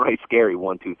scary, downright scary.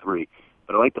 1, 2, 3.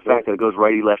 But I like the fact that it goes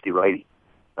righty, lefty, righty.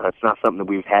 It's not something that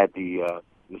we've had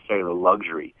necessarily the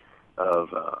luxury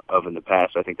of in the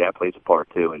past. I think that plays a part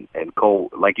too. And Cole,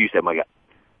 like you said, my God,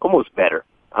 almost better.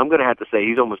 I'm going to have to say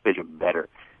he's almost pitching better.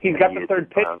 He's got the third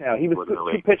pitch now. He was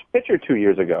two-pitch pitcher 2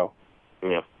 years ago.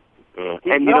 Yeah.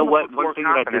 And you know what? One thing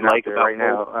that I did like about right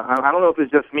now, I don't know if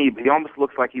it's just me, but he almost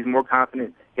looks like he's more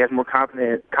confident. He has more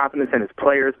confidence in his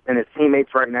players and his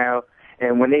teammates right now.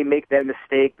 And when they make that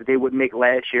mistake that they would make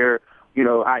last year, you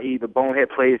know, i.e. the bonehead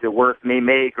plays that Worth may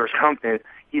make or something,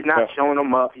 he's not showing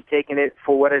them up. He's taking it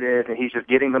for what it is, and he's just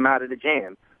getting them out of the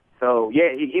jam. So,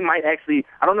 yeah, he might actually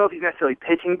 – I don't know if he's necessarily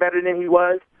pitching better than he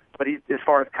was, but as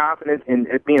far as confidence and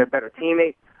being a better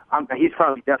teammate, he's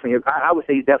probably definitely – I would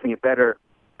say he's definitely better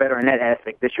in that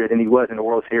aspect this year than he was in the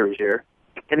World Series year.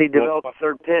 And he developed a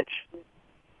third pitch.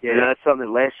 Yeah, that's something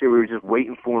that last year we were just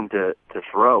waiting for him to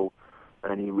throw.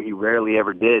 And he rarely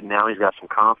ever did. Now he's got some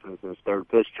confidence in his third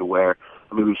pitch to where,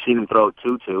 I mean, we've seen him throw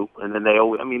 2-2, and then they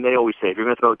always say if you're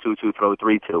going to throw 2-2, throw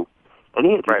 3-2. And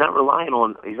he's not relying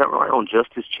on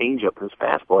just his changeup and his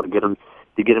fastball to get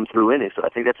him through innings. So I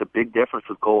think that's a big difference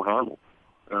with Cole Hamels.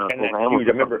 Cole Hamels is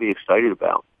something to be excited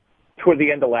about. Toward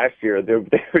the end of last year, they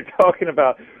were talking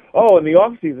about, in the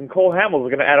offseason, Cole Hamels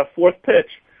was going to add a fourth pitch.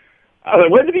 I was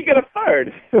like, when did he get a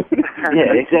third?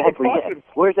 Yeah, exactly. Yeah.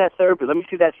 Where's that third pitch? Let me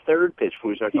see that third pitch before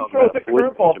we start talking about the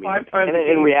curveball 5 times. And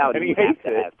in reality, you have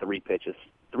to have 3 pitches,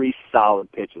 3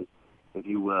 solid pitches, if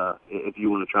you want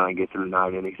to try and get through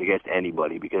 9 innings against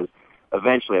anybody, because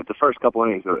eventually, at the first couple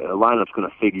innings, the lineup's going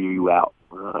to figure you out,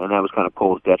 and that was kind of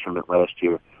Cole's detriment last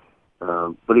year.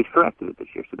 But he's corrected it this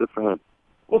year, so good for him.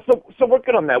 Well, so we're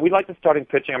good on that. We like the starting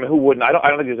pitching. I mean, who wouldn't? I don't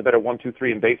think there's a better 1, 2,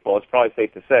 3 in baseball. It's probably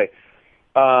safe to say.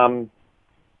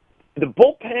 The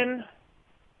bullpen,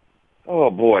 oh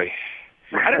boy.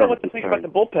 I don't know what to think about the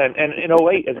bullpen. And in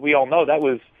 2008, as we all know, that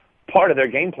was part of their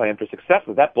game plan for success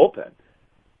was that bullpen.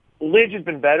 Lidge has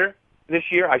been better this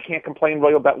year. I can't complain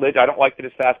really about Lidge. I don't like that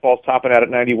his fastball's topping out at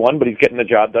 91, but he's getting the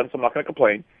job done, so I'm not going to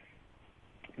complain.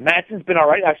 Matson's been all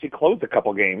right. Actually closed a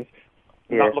couple games.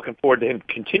 I'm not looking forward to him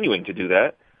continuing to do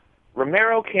that.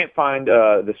 Romero can't find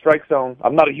the strike zone.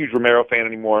 I'm not a huge Romero fan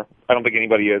anymore. I don't think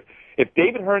anybody is. If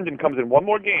David Herndon comes in one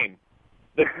more game,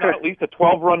 that's not at least a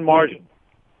 12-run margin,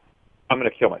 I'm going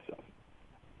to kill myself.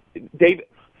 David,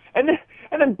 and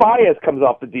then Baez comes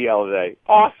off the DL today.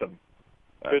 Awesome.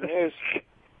 Good news.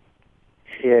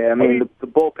 Yeah, I mean the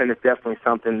bullpen is definitely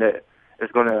something that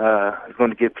is going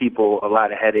to give people a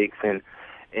lot of headaches and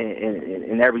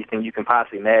everything you can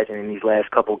possibly imagine in these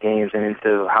last couple games and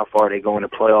into how far they go in the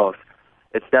playoffs.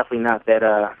 It's definitely not that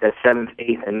 7th,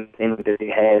 8th inning that they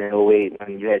had in 2008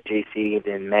 when you had JC,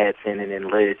 then Madsen, and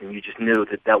then Liz, and you just knew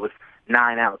that was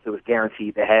 9 outs. It was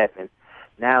guaranteed to happen.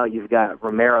 Now you've got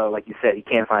Romero, like you said, he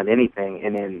can't find anything,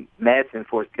 and then Madsen,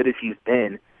 for as good as he's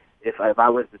been, if I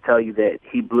was to tell you that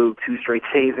he blew 2 straight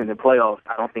saves in the playoffs,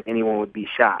 I don't think anyone would be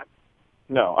shocked.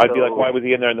 No, I'd be like, why was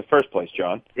he in there in the first place,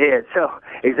 John? Yeah, so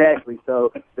exactly.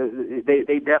 So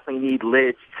they definitely need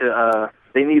Lidge to.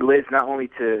 They need Lidge not only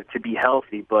to be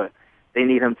healthy, but they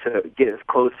need him to get as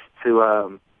close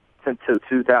to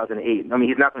 2008. I mean,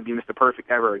 he's not going to be Mr. Perfect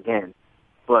ever again,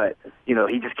 but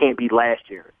he just can't be last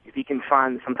year. If he can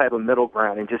find some type of middle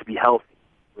ground and just be healthy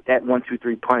with that 1, 2,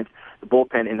 3 punch, the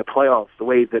bullpen in the playoffs, the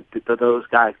way that those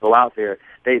guys go out there,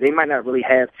 they might not really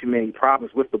have too many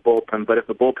problems with the bullpen. But if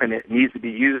the bullpen needs to be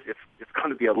used, it's going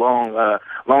to be a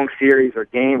long series or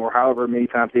game or however many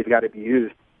times they've got to be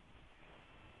used.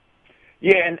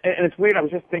 Yeah, and it's weird. I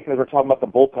was just thinking as we're talking about the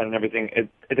bullpen and everything.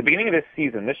 At the beginning of this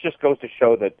season, this just goes to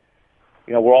show that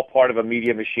we're all part of a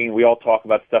media machine. We all talk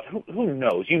about stuff. Who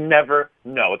knows? You never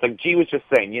know. It's like G was just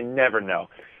saying. You never know.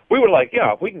 we were like,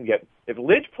 yeah, if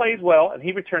Lidge plays well and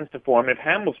he returns to form, and if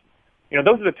Hamill's,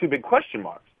 those are the two big question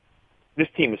marks. This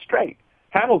team is straight.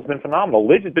 Hamill's been phenomenal.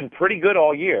 Lidge has been pretty good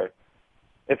all year.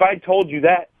 If I told you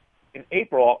that in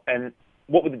April, and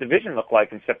what would the division look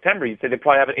like in September, you'd say they'd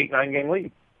probably have an 8-9 game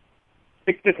lead.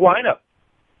 Fix this lineup.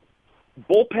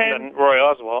 Bullpen. And Roy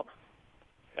Oswalt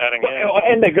adding in.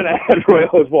 And they're going to add Roy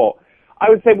Oswalt. I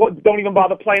would say, don't even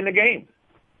bother playing the game.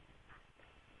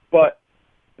 But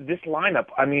this lineup,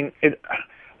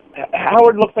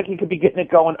 Howard looks like he could be getting it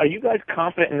going. Are you guys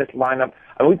confident in this lineup?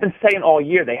 We've been saying all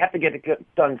year they have to get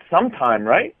it done sometime,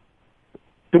 right?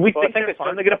 Do we think they're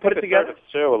finally going to put it together?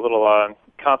 Show a little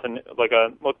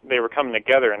look, they were coming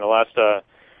together in the last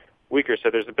week or so.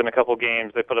 There's been a couple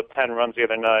games. They put up 10 runs the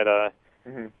other night.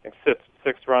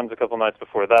 Six runs a couple nights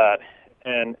before that.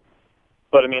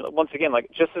 But once again,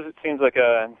 just as it seems like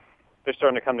they're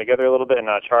starting to come together a little bit, and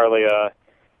Charlie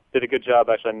did a good job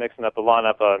actually mixing up the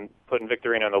lineup, putting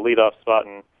Victorino in the leadoff spot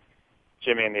and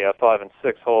Jimmy in the 5 and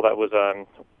 6 hole. That was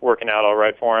working out all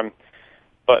right for him.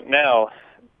 But now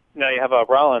you have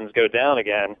Rollins go down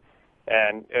again,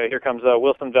 and here comes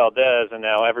Wilson Valdez, and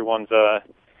now everyone's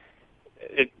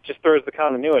it just throws the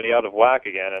continuity out of whack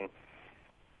again. And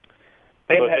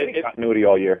they haven't had any continuity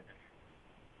all year.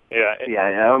 Yeah,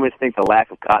 I almost think the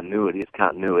lack of continuity is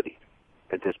continuity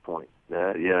at this point.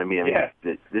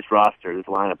 This roster, this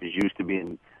lineup is used to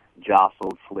being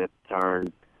jostled, flipped,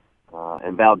 turned.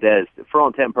 And Valdez, for all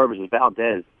intent and purposes,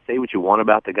 Valdez, say what you want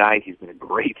about the guy, he's been a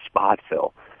great spot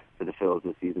fill for the Phils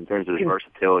this season in terms of his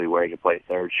versatility, where he can play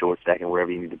third, short, second,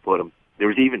 wherever you need to put him. There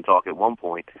was even talk at one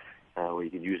point where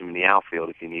you could use him in the outfield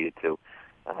if you needed to.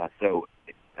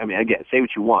 Again, say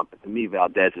what you want, but to me,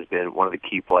 Valdez has been one of the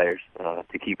key players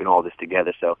to keeping all this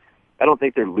together. So I don't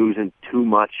think they're losing too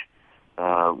much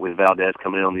with Valdez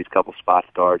coming in on these couple spot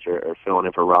starts or filling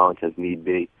in for Rollins as need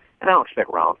be. And I don't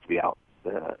expect Rollins to be out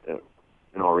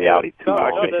in all reality too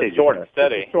much. Valdez has been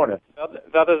steady.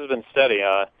 Valdez has been steady.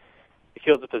 He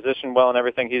feels the position well and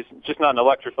everything. He's just not an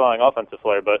electrifying offensive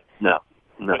player, but no,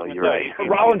 you're right.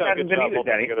 Rollins hasn't been either,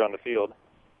 Denny. Together on the field.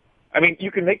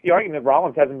 You can make the argument that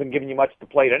Rollins hasn't been giving you much to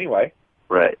plate anyway.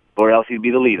 Right. Or else he'd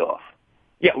be the leadoff.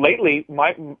 Yeah, lately,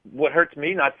 what hurts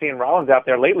me not seeing Rollins out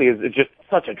there lately is just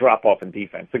such a drop-off in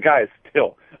defense. The guy is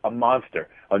still a monster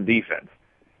on defense.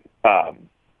 I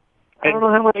don't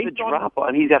know how much of a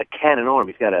drop-off. He's got a cannon arm.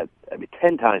 He's got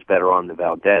 10 times better arm than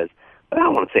Valdez. But I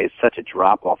don't want to say it's such a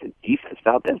drop-off in defense.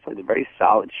 Valdez plays a very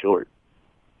solid short.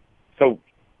 So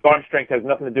arm strength has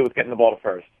nothing to do with getting the ball to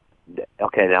first.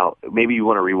 Okay, now, maybe you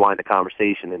want to rewind the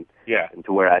conversation and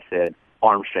to where I said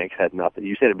arm strength has nothing.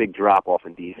 You said a big drop-off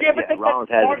in defense. Yeah, but Rollins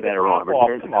has a better arm.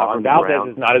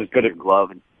 Valdez is not as good at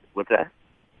glove. What's that?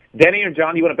 Denny or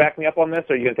John, you want to back me up on this,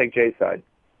 or are you going to take Jay's side?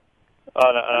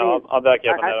 No, I'll back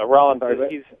you up on that.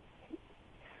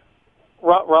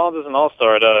 Rollins is an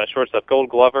all-star at shortstop, Gold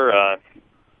Glover.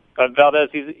 Valdez,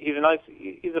 he's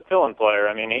a fill-in player.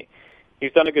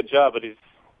 He's done a good job, but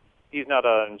he's not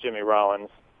Jimmy Rollins.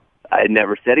 I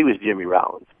never said he was Jimmy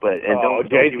Rollins, but don't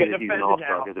Jay's he's an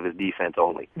all-star because of his defense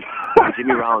only.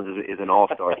 Jimmy Rollins is an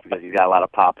all-star because he's got a lot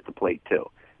of pop at the plate too.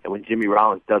 And when Jimmy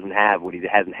Rollins doesn't have what he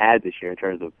hasn't had this year in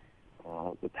terms of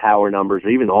the power numbers or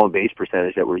even the on-base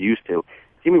percentage that we're used to,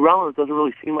 Jimmy Rollins doesn't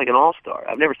really seem like an all-star.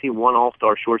 I've never seen one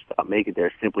all-star shortstop make it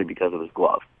there simply because of his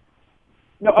glove.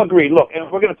 No, agreed. Look,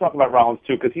 and we're going to talk about Rollins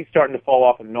too because he's starting to fall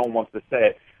off and no one wants to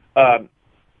say it.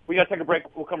 We got to take a break.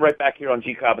 We'll come right back here on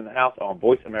Gcobb in the House on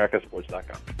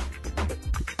VoiceAmericaSports.com.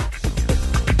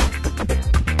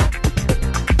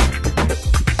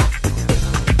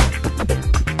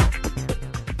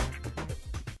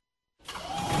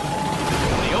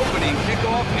 The opening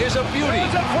kickoff is a beauty.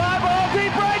 It's a fly ball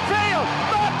deep right field.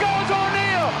 Back goes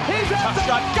O'Neal. He's at the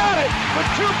shot. Got it with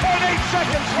 2.8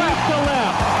 seconds left to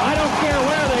left. I don't care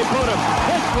where they put him.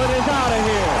 This one is out of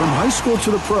here. From high school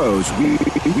to the pros, we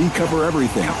cover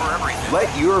everything.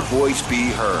 Let your voice be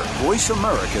heard. Voice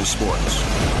America Sports.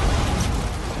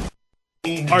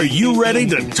 Are you ready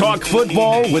to talk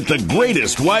football with the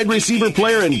greatest wide receiver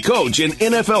player and coach in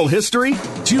NFL history?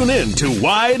 Tune in to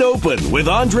Wide Open with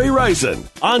Andre Rison.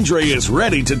 Andre is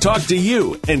ready to talk to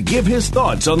you and give his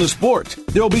thoughts on the sport.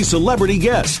 There'll be celebrity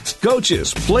guests,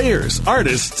 coaches, players,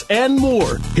 artists, and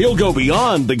more. He'll go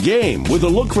beyond the game with a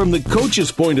look from the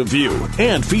coach's point of view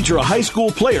and feature a high school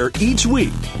player each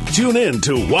week. Tune in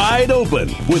to Wide Open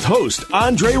with host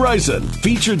Andre Rison,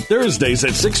 featured Thursdays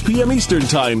at 6 p.m. Eastern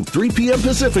Time, 3 p.m.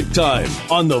 Pacific Time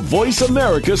on the Voice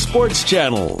America Sports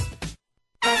Channel.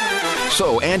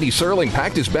 So Andy Serling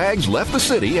packed his bags, left the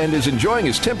city, and is enjoying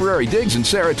his temporary digs in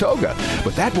Saratoga.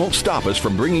 But that won't stop us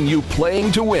from bringing you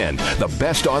Playing to Win, the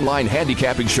best online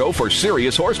handicapping show for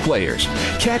serious horse players.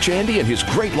 Catch Andy and his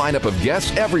great lineup of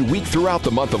guests every week throughout the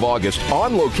month of August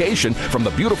on location from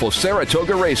the beautiful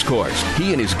Saratoga Racecourse.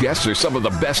 He and his guests are some of the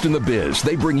best in the biz.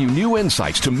 They bring you new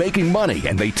insights to making money,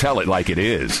 and they tell it like it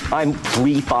is. I'm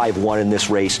 3-5-1 in this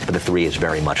race, but the 3 is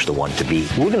very much the one to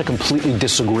beat. We're going to completely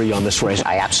disagree on this race.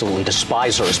 I absolutely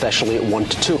despise her, especially at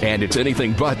 1-2. And it's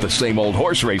anything but the same old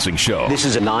horse racing show. This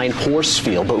is a 9-horse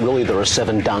field, but really there are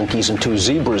 7 donkeys and 2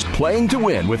 zebras. Playing to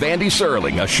Win with Andy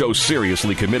Serling, a show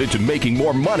seriously committed to making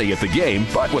more money at the game,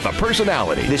 but with a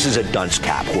personality. This is a dunce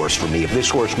cap horse for me. If this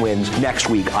horse wins, next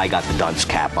week I got the dunce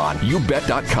cap on.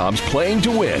 YouBet.com's Playing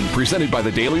to Win, presented by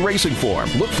the Daily Racing Form.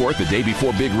 Look for it the day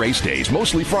before big race days,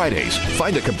 mostly Fridays.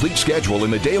 Find a complete schedule in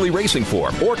the Daily Racing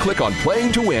Form or click on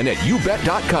Playing to Win at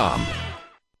YouBet.com.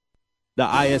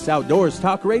 The IS Outdoors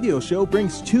Talk Radio Show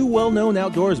brings 2 well-known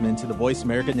outdoorsmen to the Voice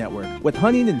America Network with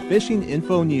hunting and fishing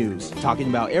info news, talking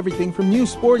about everything from new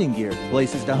sporting gear,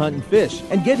 places to hunt and fish,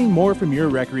 and getting more from your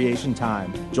recreation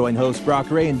time. Join hosts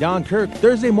Brock Ray and Don Kirk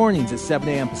Thursday mornings at 7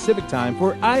 a.m. Pacific Time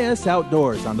for IS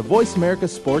Outdoors on the Voice America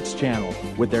Sports Channel.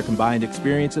 With their combined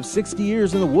experience of 60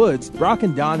 years in the woods, Brock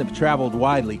and Don have traveled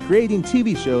widely, creating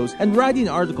TV shows and writing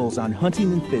articles on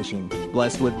hunting and fishing.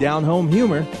 Blessed with down-home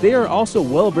humor, they are also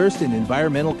well-versed in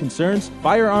environmental concerns,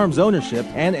 firearms ownership,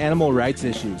 and animal rights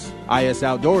issues. IS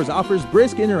Outdoors offers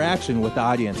brisk interaction with the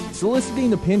audience,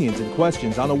 soliciting opinions and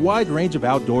questions on a wide range of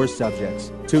outdoors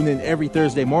subjects. Tune in every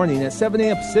Thursday morning at 7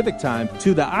 a.m. Pacific Time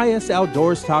to the IS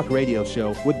Outdoors Talk Radio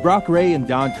Show with Brock Ray and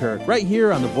Don Kirk, right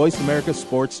here on the Voice America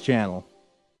Sports Channel.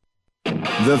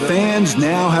 The fans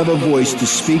now have a voice to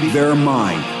speak their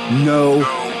mind. No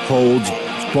holds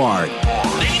barred.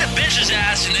 They need to bitch his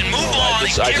ass and then move on.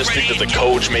 I just think that the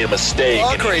coach made a mistake.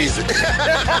 All crazy.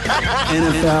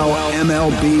 NFL,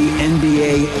 MLB,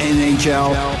 NBA,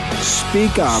 NHL.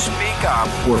 Speak up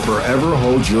or forever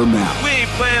hold your mouth. We ain't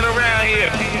playing around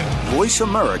here. Voice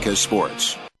America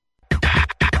Sports.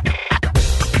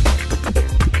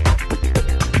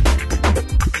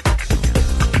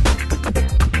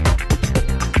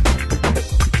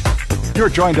 You're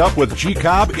joined up with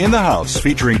Gcobb In The House,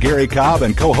 featuring Gary Cobb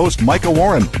and co-host Micah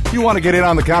Warren. You want to get in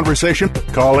on the conversation?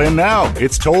 Call in now.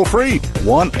 It's toll-free.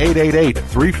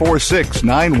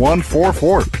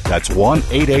 1-888-346-9144. That's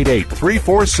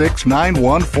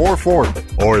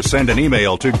 1-888-346-9144. Or send an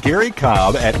email to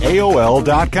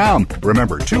GaryCobb@AOL.com.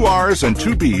 Remember, 2 R's and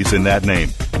 2 B's in that name.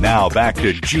 Now back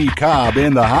to Gcobb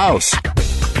In The House.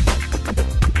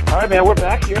 All right, man, we're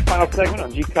back here. Final segment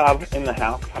on Gcobb In The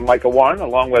House. I'm Micah Warren,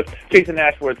 along with Jason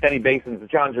Ashworth, Denny Basins,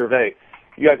 John Gervais.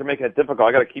 You guys are making it difficult.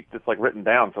 I got to keep this written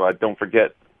down so I don't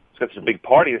forget. It's such a big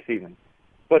party this evening.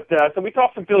 But so we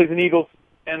talked some Phillies and Eagles,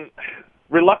 and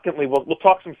reluctantly we'll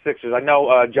talk some Sixers. I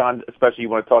know, John, especially you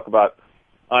want to talk about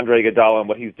Andre Iguodala and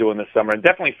what he's doing this summer, and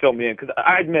definitely fill me in because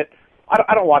I admit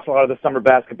I don't watch a lot of the summer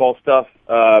basketball stuff.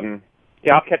 I'll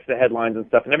catch the headlines and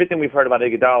stuff, and everything we've heard about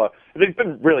Iguodala, it's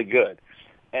been really good.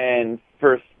 And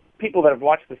for people that have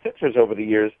watched the Sixers over the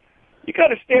years, you can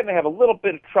understand they have a little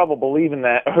bit of trouble believing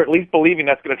that, or at least believing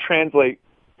that's going to translate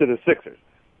to the Sixers.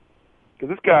 Because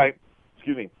this guy,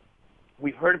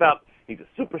 we've heard about he's a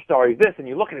superstar, he's this, and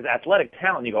you look at his athletic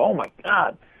talent and you go, oh my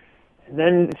God. And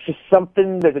then it's just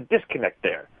there's a disconnect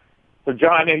there. So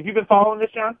John, have you been following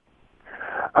this, John?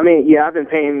 I mean, yeah, I've been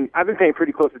paying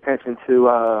pretty close attention to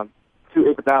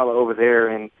Iguodala over there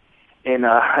and in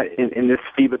this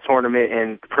FIBA tournament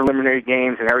and preliminary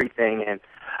games and everything, and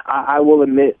I will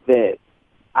admit that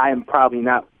I am probably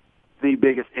not the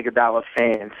biggest Iguodala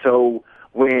fan. So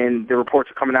when the reports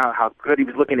are coming out how good he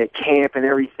was looking at camp and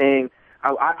everything,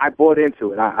 I bought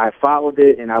into it. I followed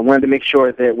it, and I wanted to make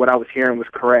sure that what I was hearing was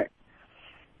correct.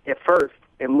 At first,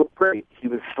 it looked great. He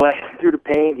was slashing through the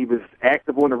paint. He was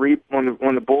active on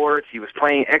the boards. He was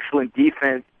playing excellent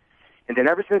defense. And then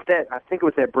ever since that, I think it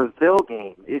was that Brazil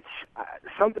game, it's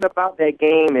something about that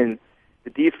game and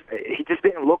he just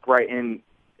didn't look right. And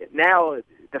now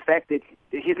the fact that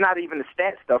he's not even the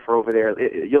stat stuffer over there,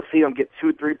 you'll see him get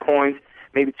 2-3 points,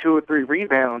 maybe 2 or 3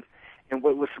 rebounds. And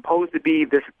what was supposed to be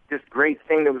this great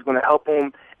thing that was going to help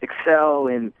him excel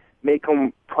and make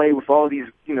him play with all these,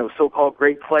 so-called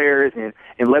great players and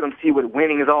let him see what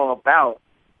winning is all about.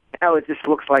 Now it just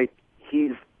looks like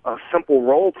he's a simple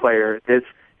role player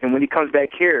and when he comes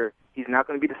back here, he's not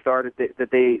going to be the star that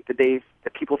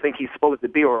people think he's supposed to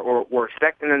be or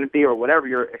expecting him to be or whatever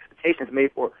your expectations may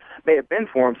have been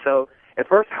for him. So at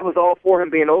first I was all for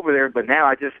him being over there, but now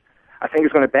I think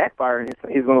it's going to backfire and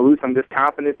he's going to lose some of this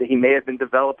confidence that he may have been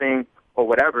developing or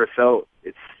whatever. So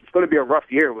it's going to be a rough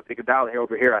year with Iguodala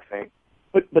over here, I think.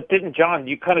 But didn't John?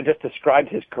 You kind of just described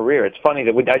his career. It's funny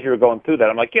that as you were going through that,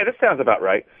 I'm like, yeah, this sounds about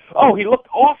right. Oh, he looked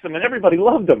awesome, and everybody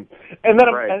loved him. And then,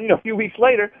 a few weeks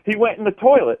later, he went in the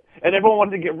toilet, and everyone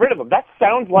wanted to get rid of him. That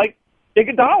sounds like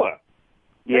Iguodala.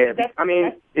 Yeah, I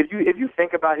mean, if you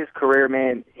think about his career,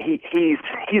 man, he's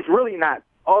really not.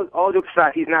 All jokes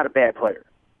aside, he's not a bad player.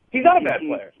 He's not a bad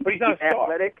player, but he's not a star.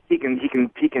 Athletic. He can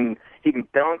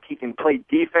dunk. He can play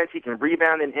defense. He can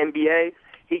rebound in NBA.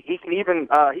 He can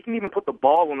even put the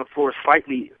ball on the floor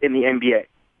slightly in the NBA.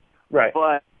 Right.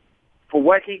 But for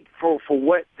what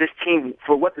this team,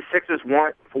 for what the Sixers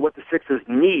want, for what the Sixers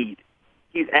need,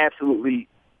 he's absolutely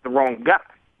the wrong guy.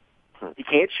 He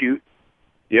can't shoot.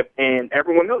 Yep. And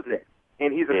everyone knows that.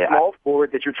 And he's a small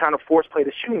forward that you're trying to force play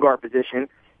the shooting guard position,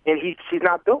 and he's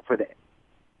not built for that.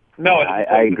 No,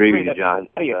 I agree with you, John.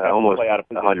 Almost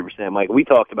 100%. Mike, we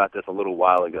talked about this a little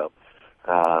while ago.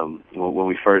 When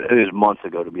we first, it was months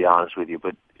ago, to be honest with you.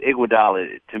 But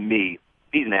Iguodala, to me,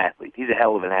 he's an athlete. He's a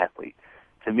hell of an athlete.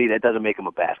 To me, that doesn't make him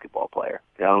a basketball player.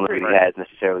 I don't know if he has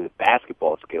necessarily the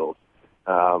basketball skills,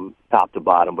 top to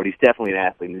bottom, but he's definitely an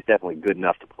athlete, and he's definitely good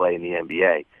enough to play in the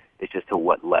NBA. It's just to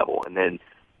what level. And then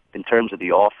in terms of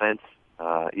the offense,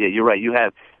 you're right. You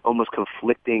have almost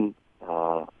conflicting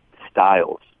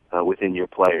styles within your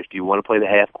players. Do you want to play the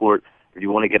half court, or do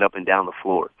you want to get up and down the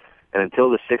floor? And until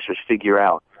the Sixers figure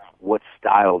out what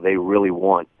style they really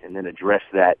want and then address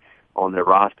that on their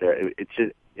roster,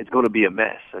 it's going to be a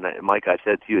mess. And Mike, I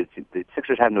said to you, the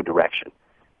Sixers have no direction.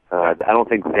 I don't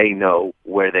think they know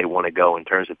where they want to go in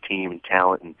terms of team and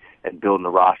talent and building the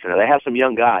roster. Now, they have some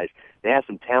young guys. They have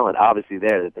some talent, obviously,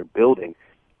 there that they're building.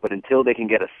 But until they can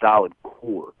get a solid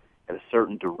core and a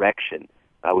certain direction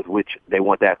with which they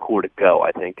want that core to go,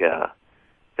 I think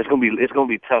it's going to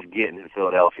be tough getting in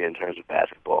Philadelphia in terms of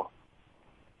basketball.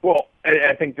 Well,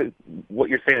 I think that what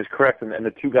you're saying is correct, and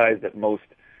the two guys that most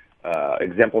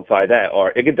exemplify that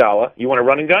are Iguodala. You want a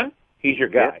running gun? He's your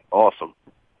guy. Yeah, awesome.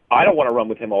 I don't want to run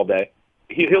with him all day.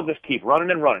 He'll just keep running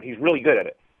and running. He's really good at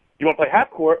it. You want to play half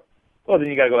court? Well, then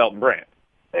you got to go Elton Brand.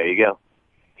 There you go.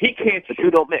 He can't shoot. The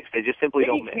two don't mix. They just simply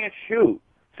don't mix. He can't shoot.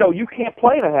 So you can't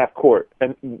play in a half court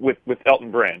with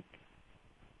Elton Brand.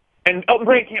 And Elton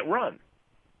Brand can't run.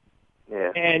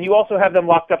 Yeah. And you also have them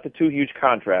locked up to 2 huge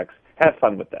contracts. Have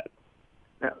fun with that.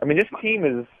 I mean, this team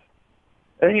is...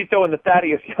 And then you throw in the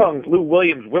Thaddeus Youngs, Lou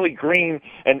Williams, Willie Green,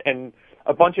 and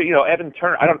a bunch of, Evan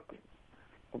Turner.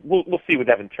 We'll see with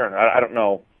Evan Turner. I don't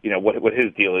know, what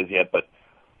his deal is yet, but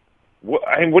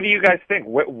what do you guys think?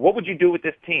 What would you do with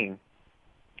this team?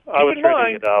 I would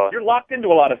trade Iguodala. You're locked into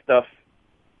a lot of stuff.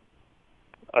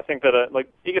 I think that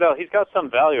Iguodala, he's got some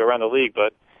value around the league,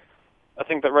 but I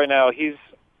think that right now he's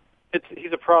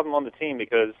a problem on the team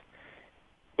because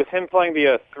with him playing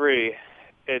the 3,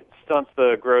 it stunts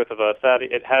the growth of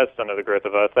Thaddeus. It has stunted the growth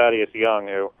of Thaddeus Young,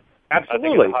 who absolutely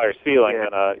I think has a higher ceiling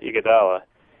than Iguodala.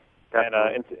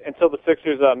 And until the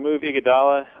Sixers move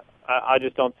Iguodala, I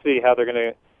just don't see how they're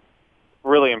going to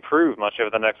really improve much over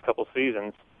the next couple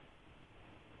seasons.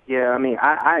 Yeah, I mean,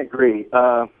 I agree.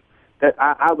 That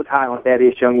I was high on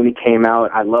Thaddeus Young when he came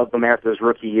out. I loved him after his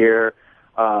rookie year,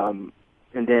 and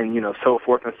then so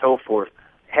forth and so forth.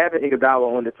 Having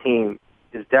Iguodala on the team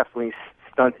is definitely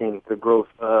stunting the growth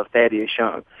of Thaddeus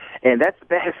Young, and that's a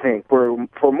bad thing for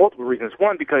multiple reasons.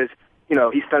 One, because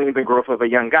he's stunting the growth of a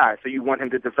young guy, so you want him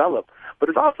to develop. But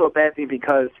it's also a bad thing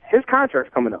because his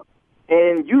contract's coming up,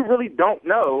 and you really don't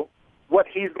know what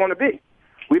he's going to be.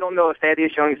 We don't know if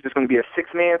Thaddeus Young is just going to be a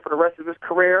 6-man for the rest of his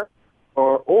career,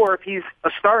 or if he's a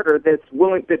starter that's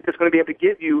going to be able to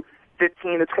give you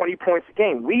 15 to 20 points a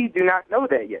game. We do not know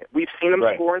that yet. We've seen him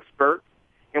score in spurts,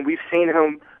 and we've seen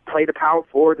him play the power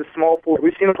forward, the small forward.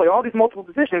 We've seen him play all these multiple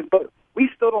positions, but we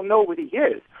still don't know what he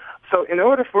is. So in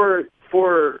order for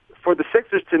the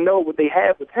Sixers to know what they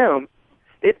have with him,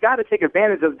 they've got to take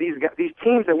advantage of these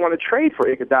teams that want to trade for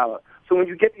Iguodala. So when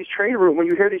you get when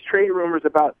you hear these trade rumors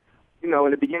about, in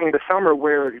the beginning of the summer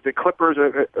where the Clippers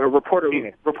are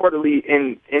reportedly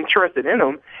interested in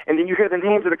him, and then you hear the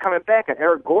names that are coming back, and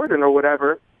Eric Gordon or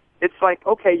whatever, it's like,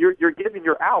 okay, you're giving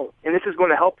your out, and this is going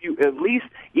to help you at least,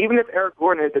 even if Eric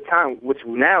Gordon at the time, which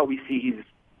now we see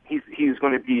he's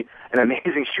going to be an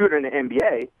amazing shooter in the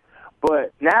NBA,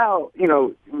 but now,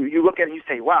 you look at it and you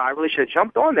say, wow, I really should have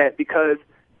jumped on that because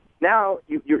now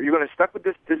you're going to stuck with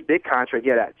this big contract.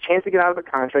 You had a chance to get out of the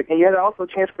contract, and you had also a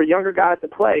chance for younger guys to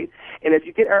play. And if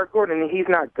you get Eric Gordon and he's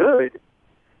not good,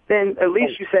 then at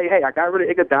least you say, hey, I got rid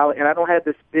of Iguodala, and I don't have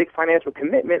this big financial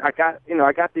commitment. I got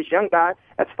this young guy.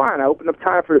 That's fine. I opened up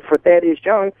time for Thaddeus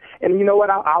Young, and you know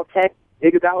what? I'll take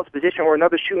Iguodala's position or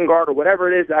another shooting guard or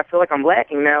whatever it is that I feel like I'm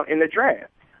lacking now in the draft.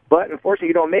 But unfortunately,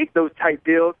 you don't make those type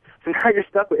deals, so now you're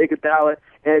stuck with Iguodala,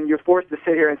 and you're forced to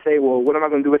sit here and say, well, what am I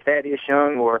going to do with Thaddeus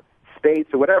Young or Spades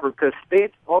or whatever? Because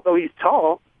Spades, although he's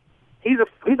tall, he's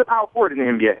a power forward in the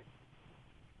NBA.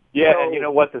 Yeah, and you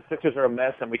know what? The Sixers are a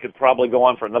mess, and we could probably go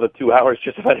on for another 2 hours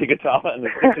just about Iguodala and the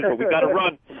Sixers, but we've got to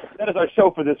run. That is our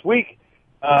show for this week.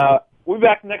 We'll be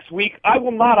back next week. I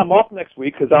will not. I'm off next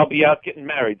week because I'll be out getting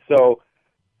married. So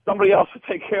somebody else will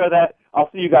take care of that.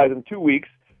 I'll see you guys in 2 weeks.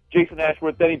 Jason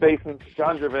Ashworth, Denny Basin,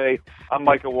 John Gervais. I'm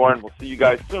Micah Warren. We'll see you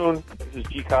guys soon. This is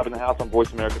Gcobb in the House on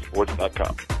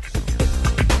VoiceAmericaSports.com.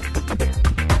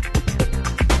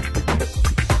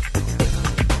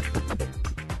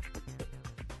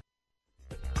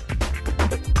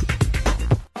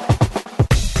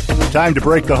 Time to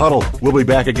break the huddle. We'll be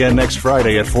back again next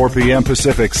Friday at 4 p.m.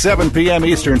 Pacific, 7 p.m.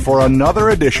 Eastern for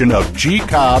another edition of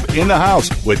Gcobb in the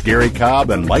House with Gary Cobb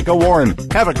and Micah Warren.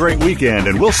 Have a great weekend,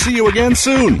 and we'll see you again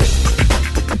soon.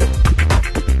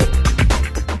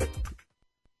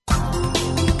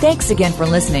 Thanks again for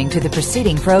listening to the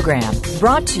preceding program,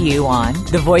 brought to you on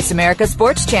the Voice America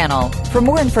Sports Channel. For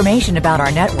more information about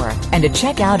our network and to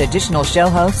check out additional show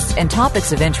hosts and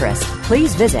topics of interest,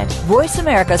 please visit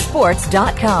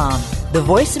voiceamericasports.com. The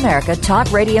Voice America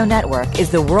Talk Radio Network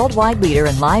is the worldwide leader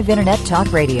in live Internet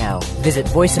talk radio. Visit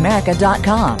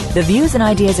voiceamerica.com. The views and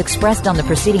ideas expressed on the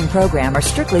preceding program are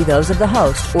strictly those of the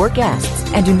host or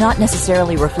guests and do not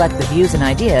necessarily reflect the views and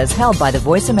ideas held by the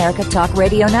Voice America Talk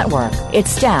Radio Network, its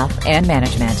staff, and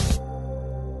management.